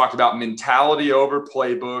 He talked about mentality over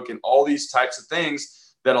playbook and all these types of things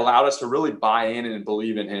that allowed us to really buy in and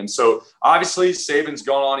believe in him. So obviously Saban's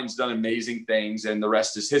gone on, he's done amazing things, and the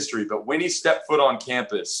rest is history. But when he stepped foot on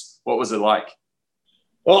campus, what was it like?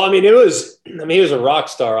 Well, he was a rock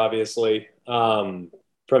star, obviously, from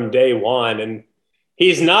day one. And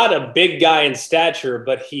he's not a big guy in stature,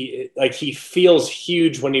 but he feels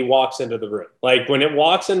huge when he walks into the room. Like when it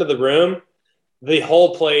walks into the room, the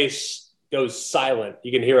whole place goes silent.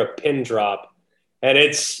 You can hear a pin drop. And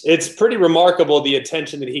it's pretty remarkable the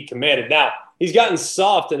attention that he commanded. Now, he's gotten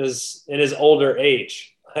soft in his older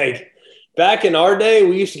age. Like back in our day,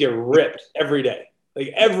 we used to get ripped every day.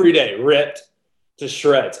 Like every day, ripped to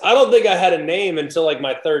shreds. I don't think I had a name until like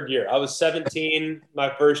my third year. I was 17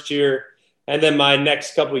 my first year, and then my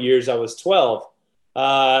next couple of years I was 12.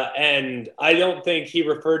 And I don't think he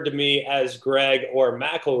referred to me as Greg or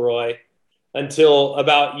McElroy until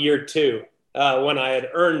about year 2, when I had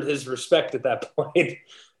earned his respect at that point,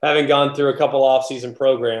 having gone through a couple off-season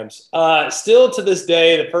programs. Still to this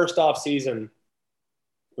day, the first off-season,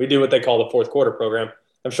 we do what they call the fourth quarter program.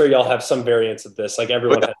 I'm sure y'all have some variants of this. Like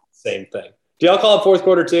everyone has the same thing. Do y'all call it fourth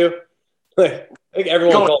quarter too? I think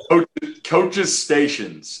everyone calls it coaches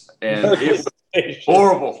stations, and it was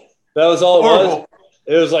horrible. That was all it was.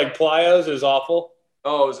 It was like plyos. It was awful.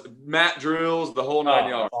 Oh, it was mat drills, the whole 9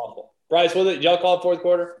 yards. Awful. Bryce, did y'all call it fourth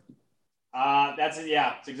quarter? That's it.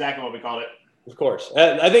 Yeah, it's exactly what we called it. Of course.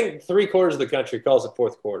 I think 3/4 of the country calls it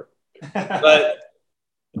fourth quarter. But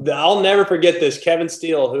I'll never forget this. Kevin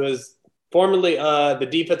Steele, who is formerly the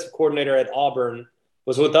defensive coordinator at Auburn,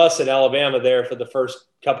 was with us in Alabama there for the first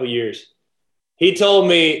couple years. He told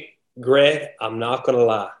me, Greg, I'm not going to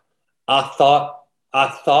lie. I thought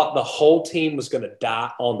the whole team was going to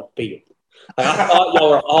die on the field. I thought y'all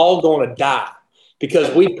were all going to die because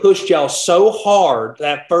we pushed y'all so hard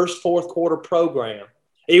that first fourth quarter program.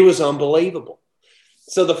 It was unbelievable.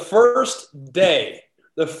 So the first day,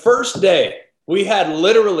 we had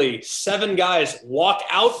literally 7 guys walk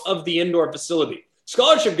out of the indoor facility.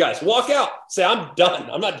 Scholarship guys, walk out. Say, I'm done.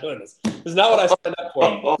 I'm not doing this. This is not what I signed up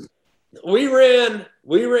for. We ran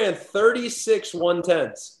 36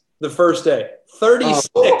 110s the first day.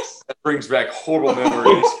 36. That brings back horrible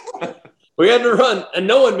memories. We had to run, and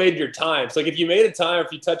no one made your times. Like if you made a time, or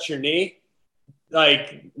if you touched your knee,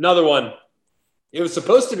 like another one, it was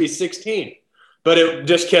supposed to be 16, but it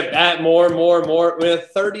just kept at more. We had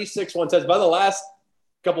 36 110s. By the last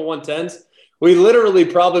couple 110s, we literally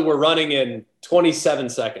probably were running in 27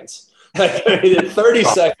 seconds. Like, 30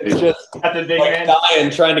 seconds just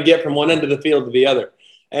dying, trying to get from one end of the field to the other.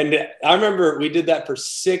 And I remember we did that for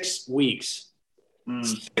 6 weeks.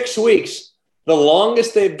 6 weeks. The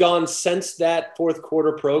longest they've gone since that fourth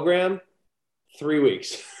quarter program, 3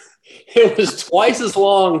 weeks. It was twice as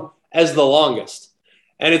long as the longest.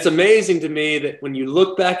 And it's amazing to me that when you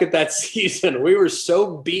look back at that season, we were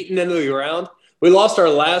so beaten into the ground. We lost our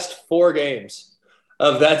last 4 games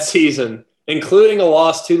of that season, including a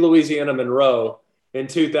loss to Louisiana Monroe in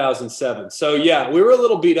 2007. So, yeah, we were a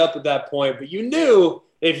little beat up at that point, but you knew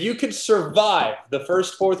if you could survive the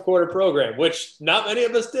first fourth quarter program, which not many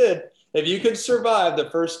of us did, if you could survive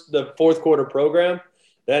the fourth quarter program,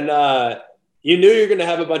 then you knew you're going to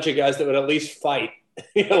have a bunch of guys that would at least fight.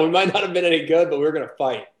 We might not have been any good, but we were going to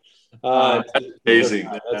fight. That's amazing.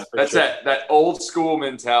 That's sure. that old school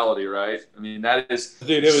mentality, right? I mean, that is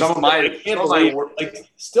some of my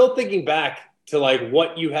still thinking back to like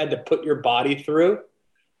what you had to put your body through,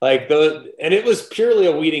 and it was purely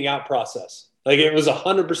a weeding out process. Like it was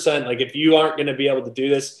 100%. Like if you aren't going to be able to do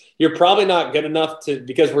this, you're probably not good enough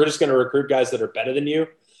because we're just going to recruit guys that are better than you.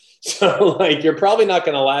 So like you're probably not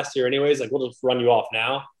going to last here anyways. Like we'll just run you off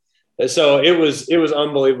now. So it was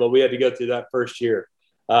unbelievable. We had to go through that first year.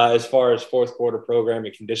 As far as fourth quarter program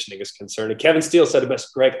and conditioning is concerned. And Kevin Steele said it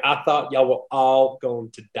best, Greg, I thought y'all were all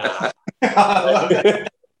going to die.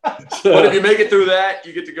 But if you make it through that,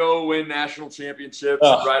 you get to go win national championships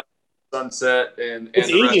right at sunset. And it's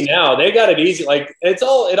easy now. They got it easy. Like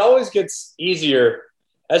it always gets easier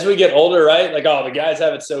as we get older, right? Like, the guys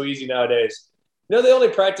have it so easy nowadays. They only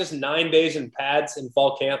practice 9 days in pads in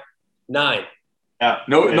fall camp. 9. Yeah.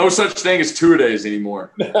 No such thing as 2 days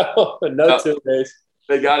anymore. No 2 days.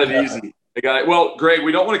 They got it easy. They got it. Well, Greg,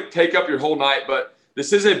 we don't want to take up your whole night, but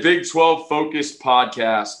this is a Big 12 focused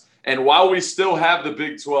podcast. And while we still have the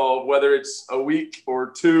Big 12, whether it's a week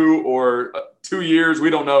or 2 or 2 years, we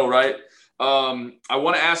don't know, right? I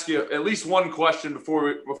want to ask you at least one question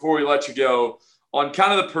before we let you go on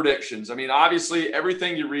kind of the predictions. I mean, obviously,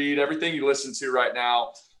 everything you read, everything you listen to right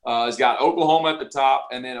now, Has got Oklahoma at the top,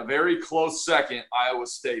 and then a very close second, Iowa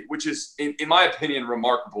State, which is, in my opinion,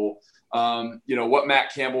 remarkable. What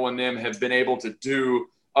Matt Campbell and them have been able to do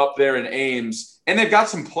up there in Ames, and they've got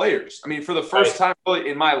some players. I mean, for the first time really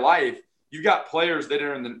in my life, you've got players that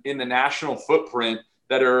are in the national footprint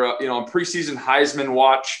that are on preseason Heisman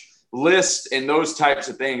watch list and those types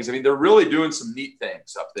of things. I mean, they're really doing some neat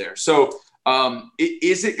things up there. So,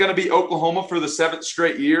 is it going to be Oklahoma for the 7th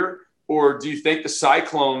straight year? Or do you think the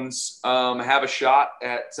Cyclones have a shot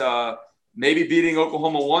at maybe beating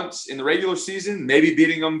Oklahoma once in the regular season, maybe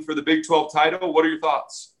beating them for the Big 12 title? What are your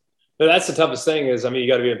thoughts? No, that's the toughest thing is, you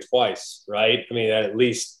got to beat them twice, right? I mean, at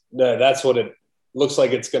least that's what it looks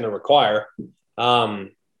like it's going to require.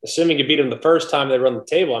 Assuming you beat them the first time they run the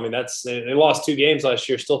table, they lost 2 games last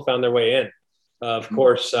year, still found their way in. Of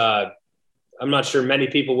course, I'm not sure many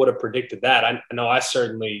people would have predicted that. I know I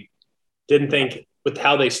certainly didn't think with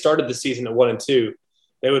how they started the season at 1-2,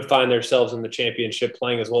 they would find themselves in the championship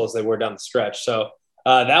playing as well as they were down the stretch. So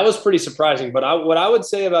that was pretty surprising. But what I would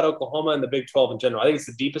say about Oklahoma and the Big 12 in general, I think it's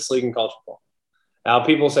the deepest league in college football. Now,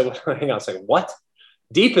 people say, well, hang on a second, what?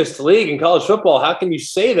 Deepest league in college football? How can you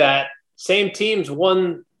say that? Same teams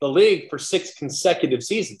won the league for 6 consecutive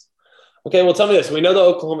seasons. Okay, well, tell me this. We know that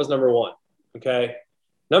Oklahoma's number 1, okay?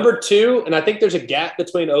 Number 2, and I think there's a gap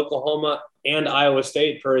between Oklahoma and Iowa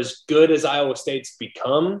State. For as good as Iowa State's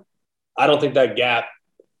become, I don't think that gap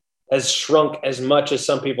has shrunk as much as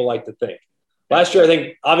some people like to think. Last year, I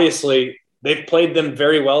think, obviously, they've played them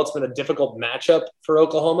very well. It's been a difficult matchup for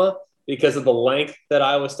Oklahoma because of the length that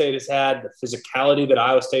Iowa State has had, the physicality that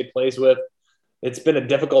Iowa State plays with. It's been a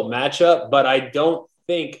difficult matchup, but I don't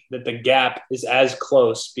think that the gap is as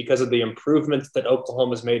close because of the improvements that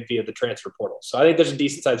Oklahoma's made via the transfer portal. So I think there's a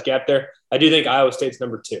decent sized gap there. I do think Iowa State's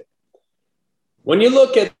number 2. When you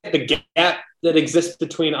look at the gap that exists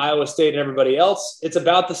between Iowa State and everybody else, it's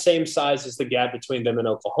about the same size as the gap between them and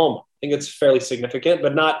Oklahoma. I think it's fairly significant,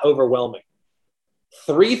 but not overwhelming.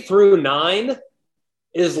 3 through 9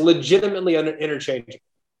 is legitimately interchangeable.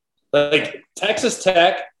 Like Texas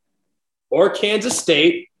Tech or Kansas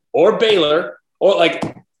State or Baylor, or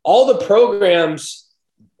like all the programs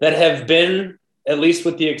that have been, at least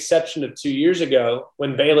with the exception of 2 years ago,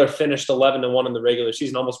 when Baylor finished 11-1 in the regular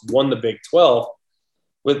season, almost won the Big 12.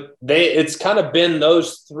 It's kind of been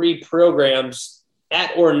those 3 programs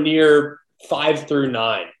at or near 5 through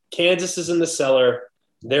 9. Kansas is in the cellar.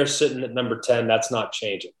 They're sitting at number 10. That's not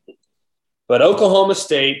changing. But Oklahoma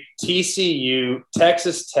State, TCU,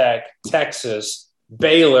 Texas Tech, Texas,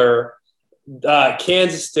 Baylor,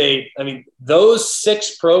 Kansas State, those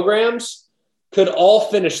 6 programs could all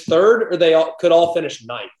finish 3rd or they could all finish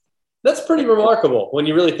 9th. That's pretty remarkable when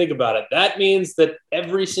you really think about it. That means that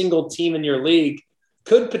every single team in your league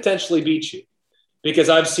could potentially beat you, because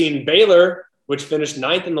I've seen Baylor, which finished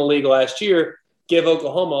 9th in the league last year, give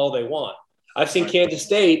Oklahoma all they want. I've seen Kansas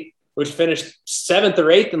State, which finished 7th or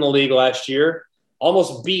 8th in the league last year,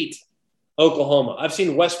 almost beat Oklahoma. I've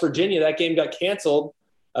seen West Virginia. That game got canceled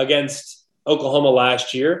against Oklahoma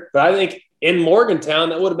last year, but I think in Morgantown,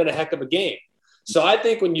 that would have been a heck of a game. So I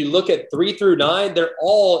think when you look at 3 through 9, they're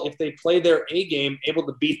all, if they play their A game, able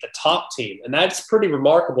to beat the top team. And that's pretty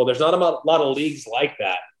remarkable. There's not a lot of leagues like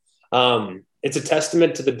that. It's a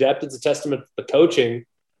testament to the depth. It's a testament to the coaching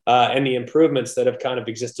and the improvements that have kind of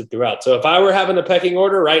existed throughout. So if I were having a pecking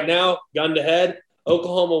order right now, gun to head,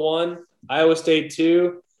 Oklahoma 1, Iowa State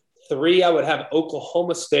 2, 3, I would have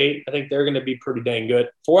Oklahoma State. I think they're going to be pretty dang good.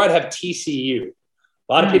 4, I'd have TCU.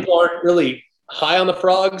 A lot of people aren't really high on the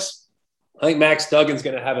Frogs. I think Max Duggan's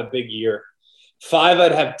going to have a big year. 5,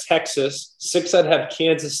 I'd have Texas. 6, I'd have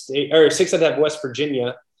Kansas State. Or 6, I'd have West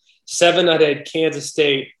Virginia. 7, I'd have Kansas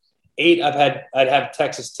State. 8, I'd have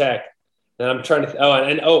Texas Tech. And I'm trying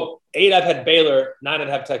to 8, I've had Baylor. 9, I'd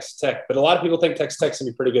have Texas Tech. But a lot of people think Texas Tech's going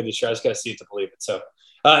to be pretty good this year. I just got to see it to believe it. So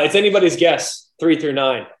it's anybody's guess, 3 through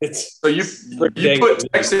 9. So you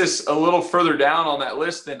put Texas a little further down on that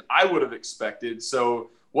list than I would have expected. So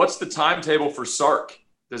what's the timetable for Sark?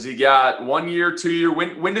 Does he got 1 year, 2 year?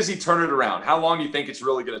 When does he turn it around? How long do you think it's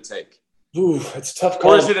really going to take? Ooh, it's a tough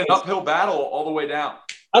call. Or is it an uphill battle all the way down?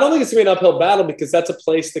 I don't think it's going to be an uphill battle because that's a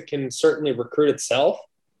place that can certainly recruit itself.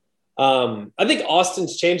 I think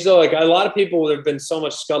Austin's changed, though. Like a lot of people, there have been so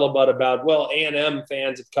much scuttlebutt about, well, A&M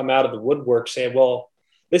fans have come out of the woodwork saying, well,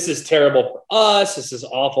 this is terrible for us. This is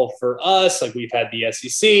awful for us. Like we've had the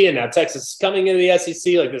SEC and now Texas is coming into the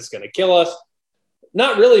SEC. Like this is going to kill us.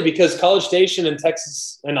 Not really, because College Station and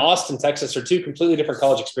Texas and Austin, Texas are 2 completely different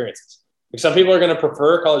college experiences. Like some people are going to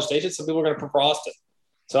prefer College Station. Some people are going to prefer Austin.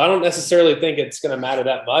 So I don't necessarily think it's going to matter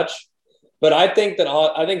that much. But I think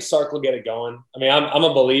Sark will get it going. I mean, I'm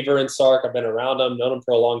a believer in Sark. I've been around him, known him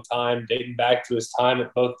for a long time, dating back to his time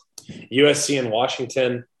at both USC and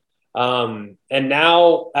Washington. And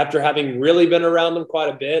now, after having really been around him quite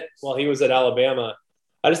a bit while he was at Alabama,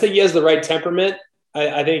 I just think he has the right temperament.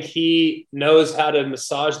 I think he knows how to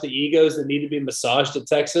massage the egos that need to be massaged at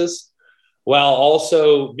Texas while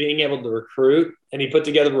also being able to recruit. And he put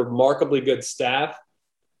together a remarkably good staff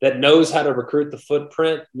that knows how to recruit the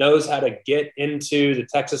footprint, knows how to get into the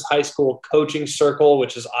Texas high school coaching circle,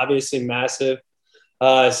 which is obviously massive.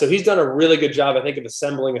 So he's done a really good job, I think, of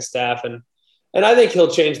assembling a staff. And I think he'll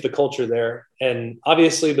change the culture there. And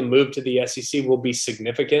obviously the move to the SEC will be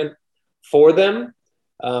significant for them.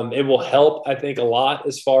 It will help, I think, a lot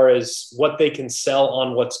as far as what they can sell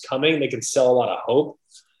on what's coming. They can sell a lot of hope.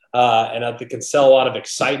 And they can sell a lot of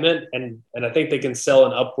excitement. And I think they can sell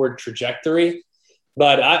an upward trajectory.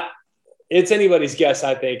 But it's anybody's guess,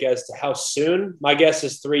 I think, as to how soon. My guess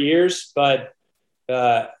is 3 years, but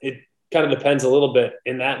it kind of depends a little bit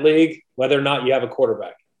in that league whether or not you have a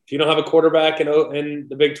quarterback. If you don't have a quarterback in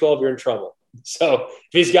the Big 12, you're in trouble. So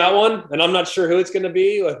if he's got one, and I'm not sure who it's going to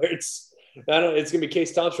be, whether it's going to be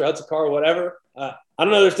Case Thompson or Hudson Card or whatever, I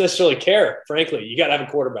don't know if there's necessarily care, frankly. You got to have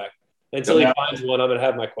a quarterback. Until he finds one, I'm going to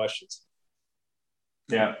have my questions.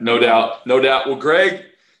 Yeah, no doubt. No doubt. Well, Greg,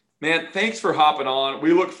 man, thanks for hopping on.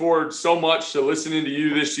 We look forward so much to listening to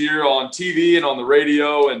you this year on TV and on the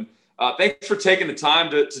radio. And thanks for taking the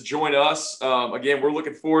time to join us. Again, we're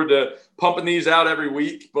looking forward to pumping these out every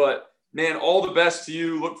week. But, man, all the best to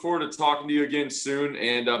you. Look forward to talking to you again soon.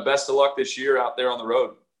 And best of luck this year out there on the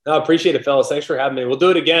road. I appreciate it, fellas. Thanks for having me. We'll do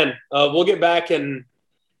it again. We'll get back in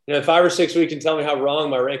 5 or 6 weeks and tell me how wrong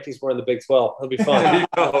my rankings were in the Big 12. It'll be fun. There you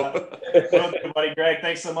go. Well, buddy, Greg,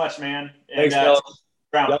 thanks so much, man. Thanks, fellas.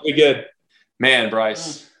 That'll be good. Man,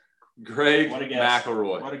 Bryce. Greg what a guest.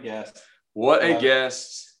 McElroy. What a guest. What a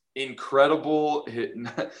guest. Incredible.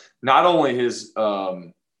 Not only his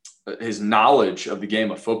knowledge of the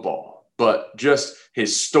game of football, but just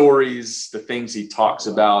his stories, the things he talks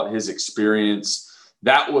about, his experience.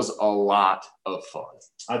 That was a lot of fun.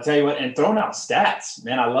 I'll tell you what, and throwing out stats,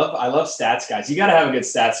 man. I love stats guys. You got to have a good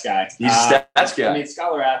stats guy. He's a stats guy. I mean,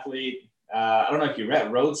 scholar athlete. I don't know if you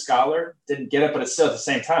read Rhodes Scholar. Didn't get it, but it's still at the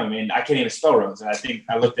same time. I mean, I can't even spell Rhodes, and I think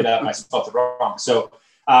I looked it up and I spelled it wrong. So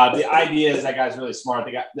the idea is that guy's really smart.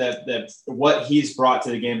 The what he's brought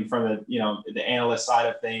to the game from the analyst side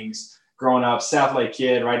of things. Growing up, South Lake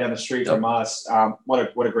kid, right down the street from us. What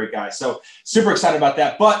a great guy. So super excited about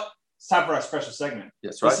that. But it's time for our special segment.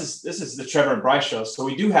 That's right. This is the Trevor and Bryce show. So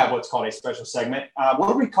we do have what's called a special segment. What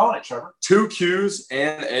are we calling it, Trevor? 2 Qs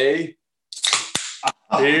and a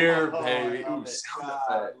beer, baby. Ooh, sound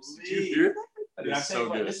effects. Did you hear that? That is so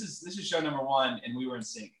good. This is show number 1, and we were in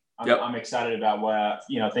sync. I'm excited about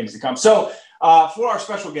what things to come. So for our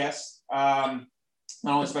special guest,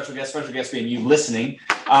 not only special guest being you listening,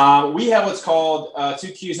 we have what's called 2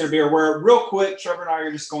 Qs and a beer, where real quick, Trevor and I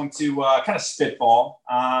are just going to kind of spitball.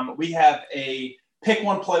 We have a pick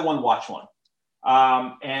one, play one, watch one.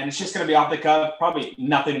 And it's just going to be off the cuff, probably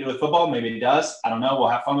nothing to do with football. Maybe it does. I don't know. We'll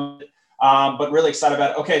have fun with it. But really excited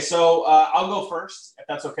about it. Okay, so I'll go first, if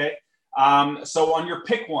that's okay. So on your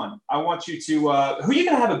pick one, I want you to who are you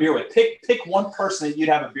going to have a beer with? Pick one person that you'd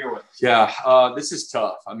have a beer with. Yeah, this is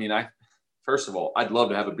tough. I mean, first of all, I'd love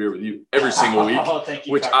to have a beer with you every single week,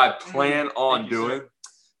 which I plan on doing.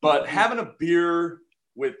 But having a beer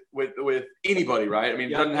with anybody, right? I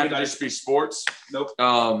mean, it doesn't have to just be sports. Nope.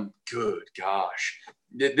 Good gosh.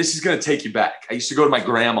 This is going to take you back. I used to go to my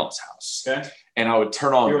grandma's house. Okay. And I would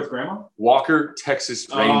turn on Beer with grandma? Walker Texas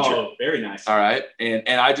Ranger. Oh, very nice. All right. And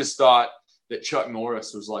I just thought that Chuck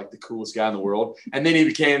Norris was like the coolest guy in the world. And then he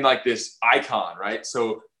became like this icon, right?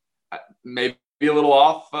 So maybe a little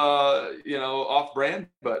off brand,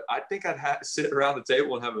 but I think I'd have to sit around the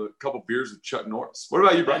table and have a couple beers with Chuck Norris. What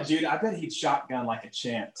about you, Brian? Dude, I bet he'd shotgun like a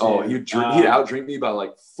champ. Too. Oh, he'd outdrink me by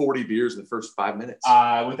like 40 beers in the first 5 minutes.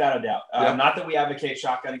 Without a doubt. Not that we advocate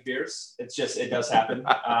shotgunning beers. It's just, it does happen.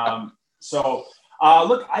 So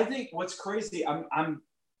look, I think what's crazy, I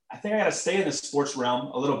think I got to stay in the sports realm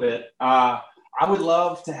a little bit. I would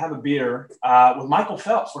love to have a beer with Michael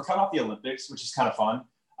Phelps. We're coming off the Olympics, which is kind of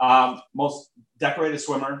fun. Most decorated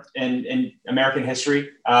swimmer in American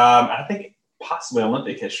history. I think possibly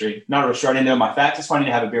Olympic history. Not really sure. I didn't know my facts. Just wanted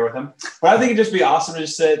to have a beer with him. But I think it'd just be awesome to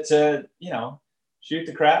just to shoot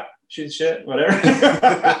the crap, shoot the shit, whatever,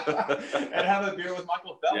 and have a beer with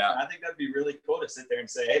Michael Phelps. Yeah. And I think that'd be really cool to sit there and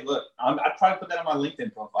say, hey, look, I'd probably put that on my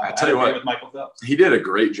LinkedIn profile. I tell you what, with Michael Phelps. He did a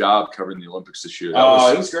great job covering the Olympics this year. It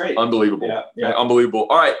was great. Unbelievable. Yeah. Unbelievable.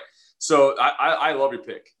 All right. So I love your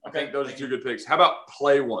pick. I Okay. think those are 2 good picks. How about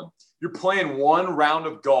play one? you're playing one round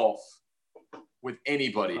of golf with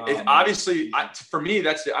anybody. Obviously, for me,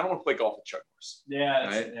 I don't want to play golf with Chuck Norris. Yeah,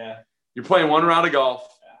 right? Yeah. You're playing one round of golf.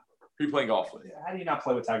 Who are you playing golf with? How do you not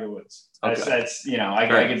play with Tiger Woods? Okay. That's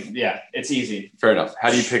it's easy. Fair enough. How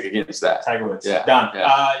do you pick against that? Tiger Woods. Yeah. Done.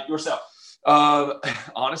 Yeah. Yourself.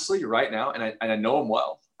 Honestly, right now, and I know him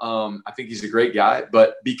well. I think he's a great guy,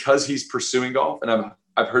 but because he's pursuing golf, and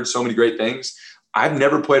I've heard so many great things, I've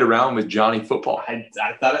never played around with Johnny Football. I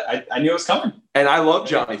thought I knew it was coming. And I love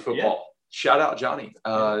Johnny Football. Yeah. Shout out Johnny.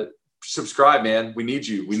 Subscribe, man. We need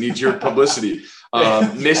you. We need your publicity.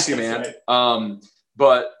 Miss you, man. Right.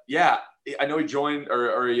 But yeah, I know he joined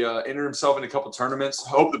or he entered himself in a couple tournaments.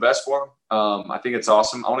 Hope the best for him. I think it's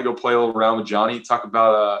awesome. I want to go play a little around with Johnny. Talk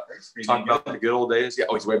about the good old days. Yeah,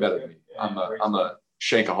 he's way better than me. I'm a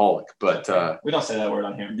shankaholic, but we don't say that word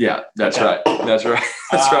on here. Yeah, that's right. That's right.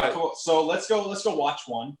 That's right. Cool. So let's go watch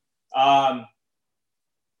one.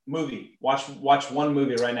 Movie. Watch one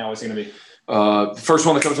movie right now. What's it gonna be? The first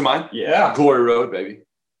one that comes to mind? Yeah. Glory Road, baby.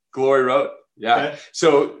 Glory Road. Yeah. Okay.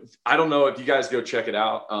 So I don't know if you guys go check it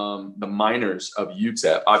out. The Miners of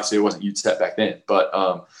UTEP. Obviously, it wasn't UTEP back then,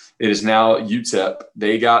 but it is now UTEP.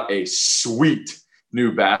 They got a sweet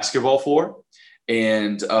new basketball floor,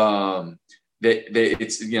 and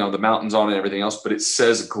it's the mountains on it and everything else, but it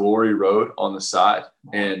says Glory Road on the side,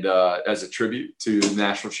 and as a tribute to the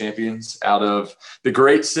national champions out of the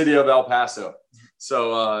great city of El Paso.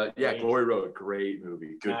 So Glory Road, great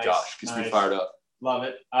movie. Good gosh, gets me fired up. Love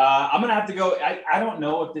it. I'm gonna have to go. I don't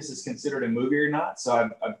know if this is considered a movie or not, so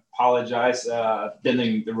I apologize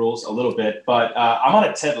bending the rules a little bit. But I'm on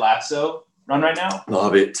a Ted Lasso run right now.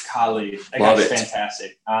 Love it. Golly, that guy's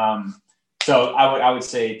fantastic. So I would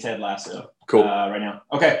say Ted Lasso. Cool. Right now.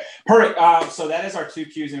 Okay, perfect. So that is our 2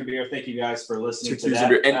 Qs and a beer. Thank you guys for listening to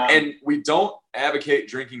that. And we don't advocate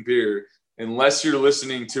drinking beer unless you're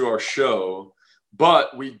listening to our show,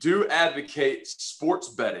 but we do advocate sports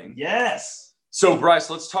betting. Yes. So, Bryce,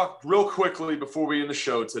 let's talk real quickly before we end the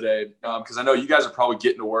show today, because I know you guys are probably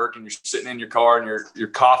getting to work and you're sitting in your car and your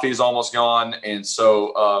coffee is almost gone. And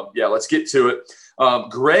so, let's get to it.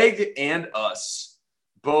 Greg and us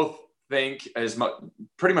both think,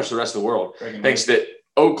 pretty much the rest of the world thinks that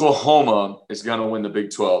Oklahoma is going to win the Big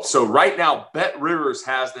 12. So right now, Bet Rivers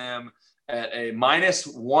has them at a minus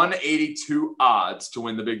 182 odds to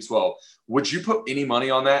win the Big 12. Would you put any money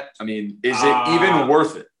on that? I mean, is it even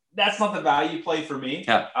worth it? That's not the value play for me.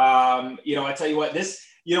 Yeah. I tell you what,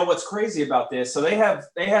 what's crazy about this. So they have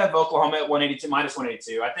Oklahoma at 182, minus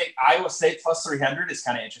 182. I think Iowa State plus 300 is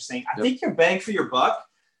kind of interesting. I think your bang for your buck,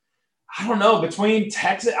 I don't know, between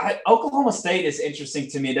Texas, Oklahoma State is interesting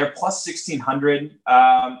to me. They're plus 1,600.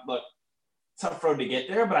 Look, tough road to get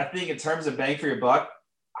there, but I think in terms of bang for your buck,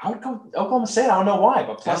 I would go Oklahoma State. I don't know why,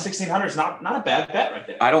 but plus 1,600 is not a bad bet right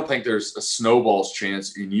there. I don't think there's a snowball's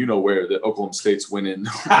chance, and where that Oklahoma State's winning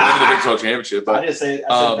the Big 12 championship. But I just say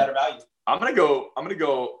better value. I'm gonna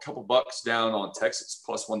go a couple bucks down on Texas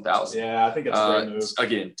plus 1,000. Yeah, I think it's a great move.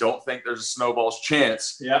 Again, don't think there's a snowball's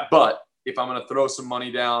chance. Yeah, but if I'm going to throw some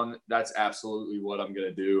money down, that's absolutely what I'm going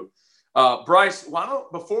to do. Bryce,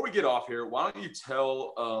 before we get off here, why don't you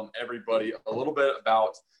tell everybody a little bit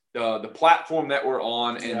about the platform that we're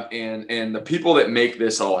on and the people that make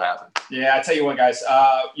this all happen? Yeah, I tell you what, guys,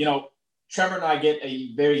 Trevor and I get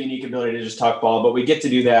a very unique ability to just talk ball, but we get to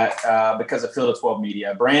do that because of Field of 12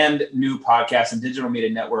 Media, brand new podcast and digital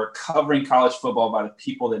media network covering college football by the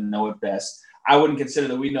people that know it best. I wouldn't consider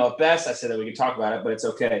that we know it best. I said that we could talk about it, but it's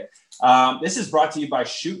okay. This is brought to you by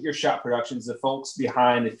Shoot Your Shot Productions, the folks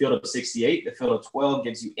behind the Field of 68. The Field of 12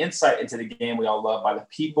 gives you insight into the game we all love by the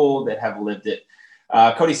people that have lived it.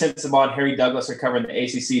 Cody Sensabaugh, Harry Douglas are covering the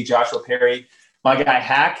ACC. Joshua Perry, my guy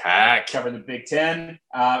Hack covering the Big Ten.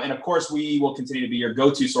 And, of course, we will continue to be your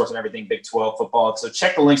go-to source on everything Big 12 football. So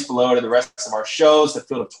check the links below to the rest of our shows, the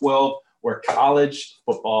Field of 12, where college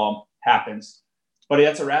football happens. Buddy,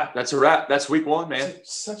 that's a wrap. That's a wrap. That's week 1, man.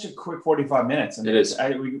 It's such a quick 45 minutes. It is.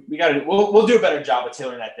 We got to. We'll do a better job of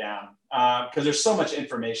tailoring that down because there's so much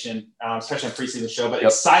information, especially on preseason show. But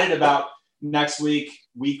excited about next week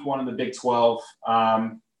 1 of the Big 12.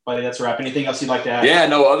 Buddy, that's a wrap. Anything else you'd like to add? Yeah,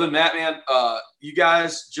 no. Other than that, man, you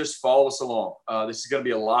guys just follow us along. This is going to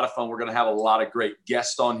be a lot of fun. We're going to have a lot of great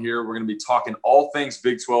guests on here. We're going to be talking all things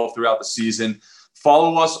Big 12 throughout the season.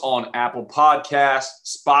 Follow us on Apple Podcasts,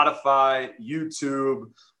 Spotify,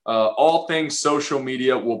 YouTube, all things social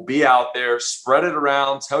media. We'll be out there. Spread it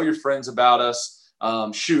around. Tell your friends about us.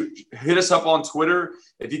 Hit us up on Twitter.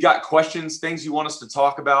 If you got questions, things you want us to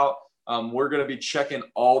talk about, We're going to be checking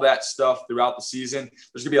all that stuff throughout the season.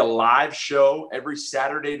 There's going to be a live show every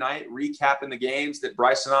Saturday night recapping the games that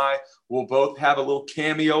Bryce and I will both have a little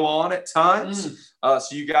cameo on at times. So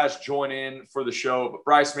you guys join in for the show. But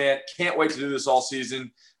Bryce, man, can't wait to do this all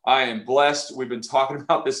season. I am blessed. We've been talking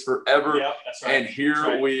about this forever. Yep, that's right. And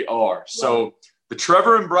here we are. So the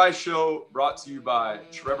Trevor and Bryce Show brought to you by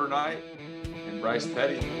Trevor Knight and Bryce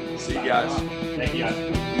Petty. See you guys. Thank you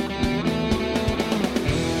guys.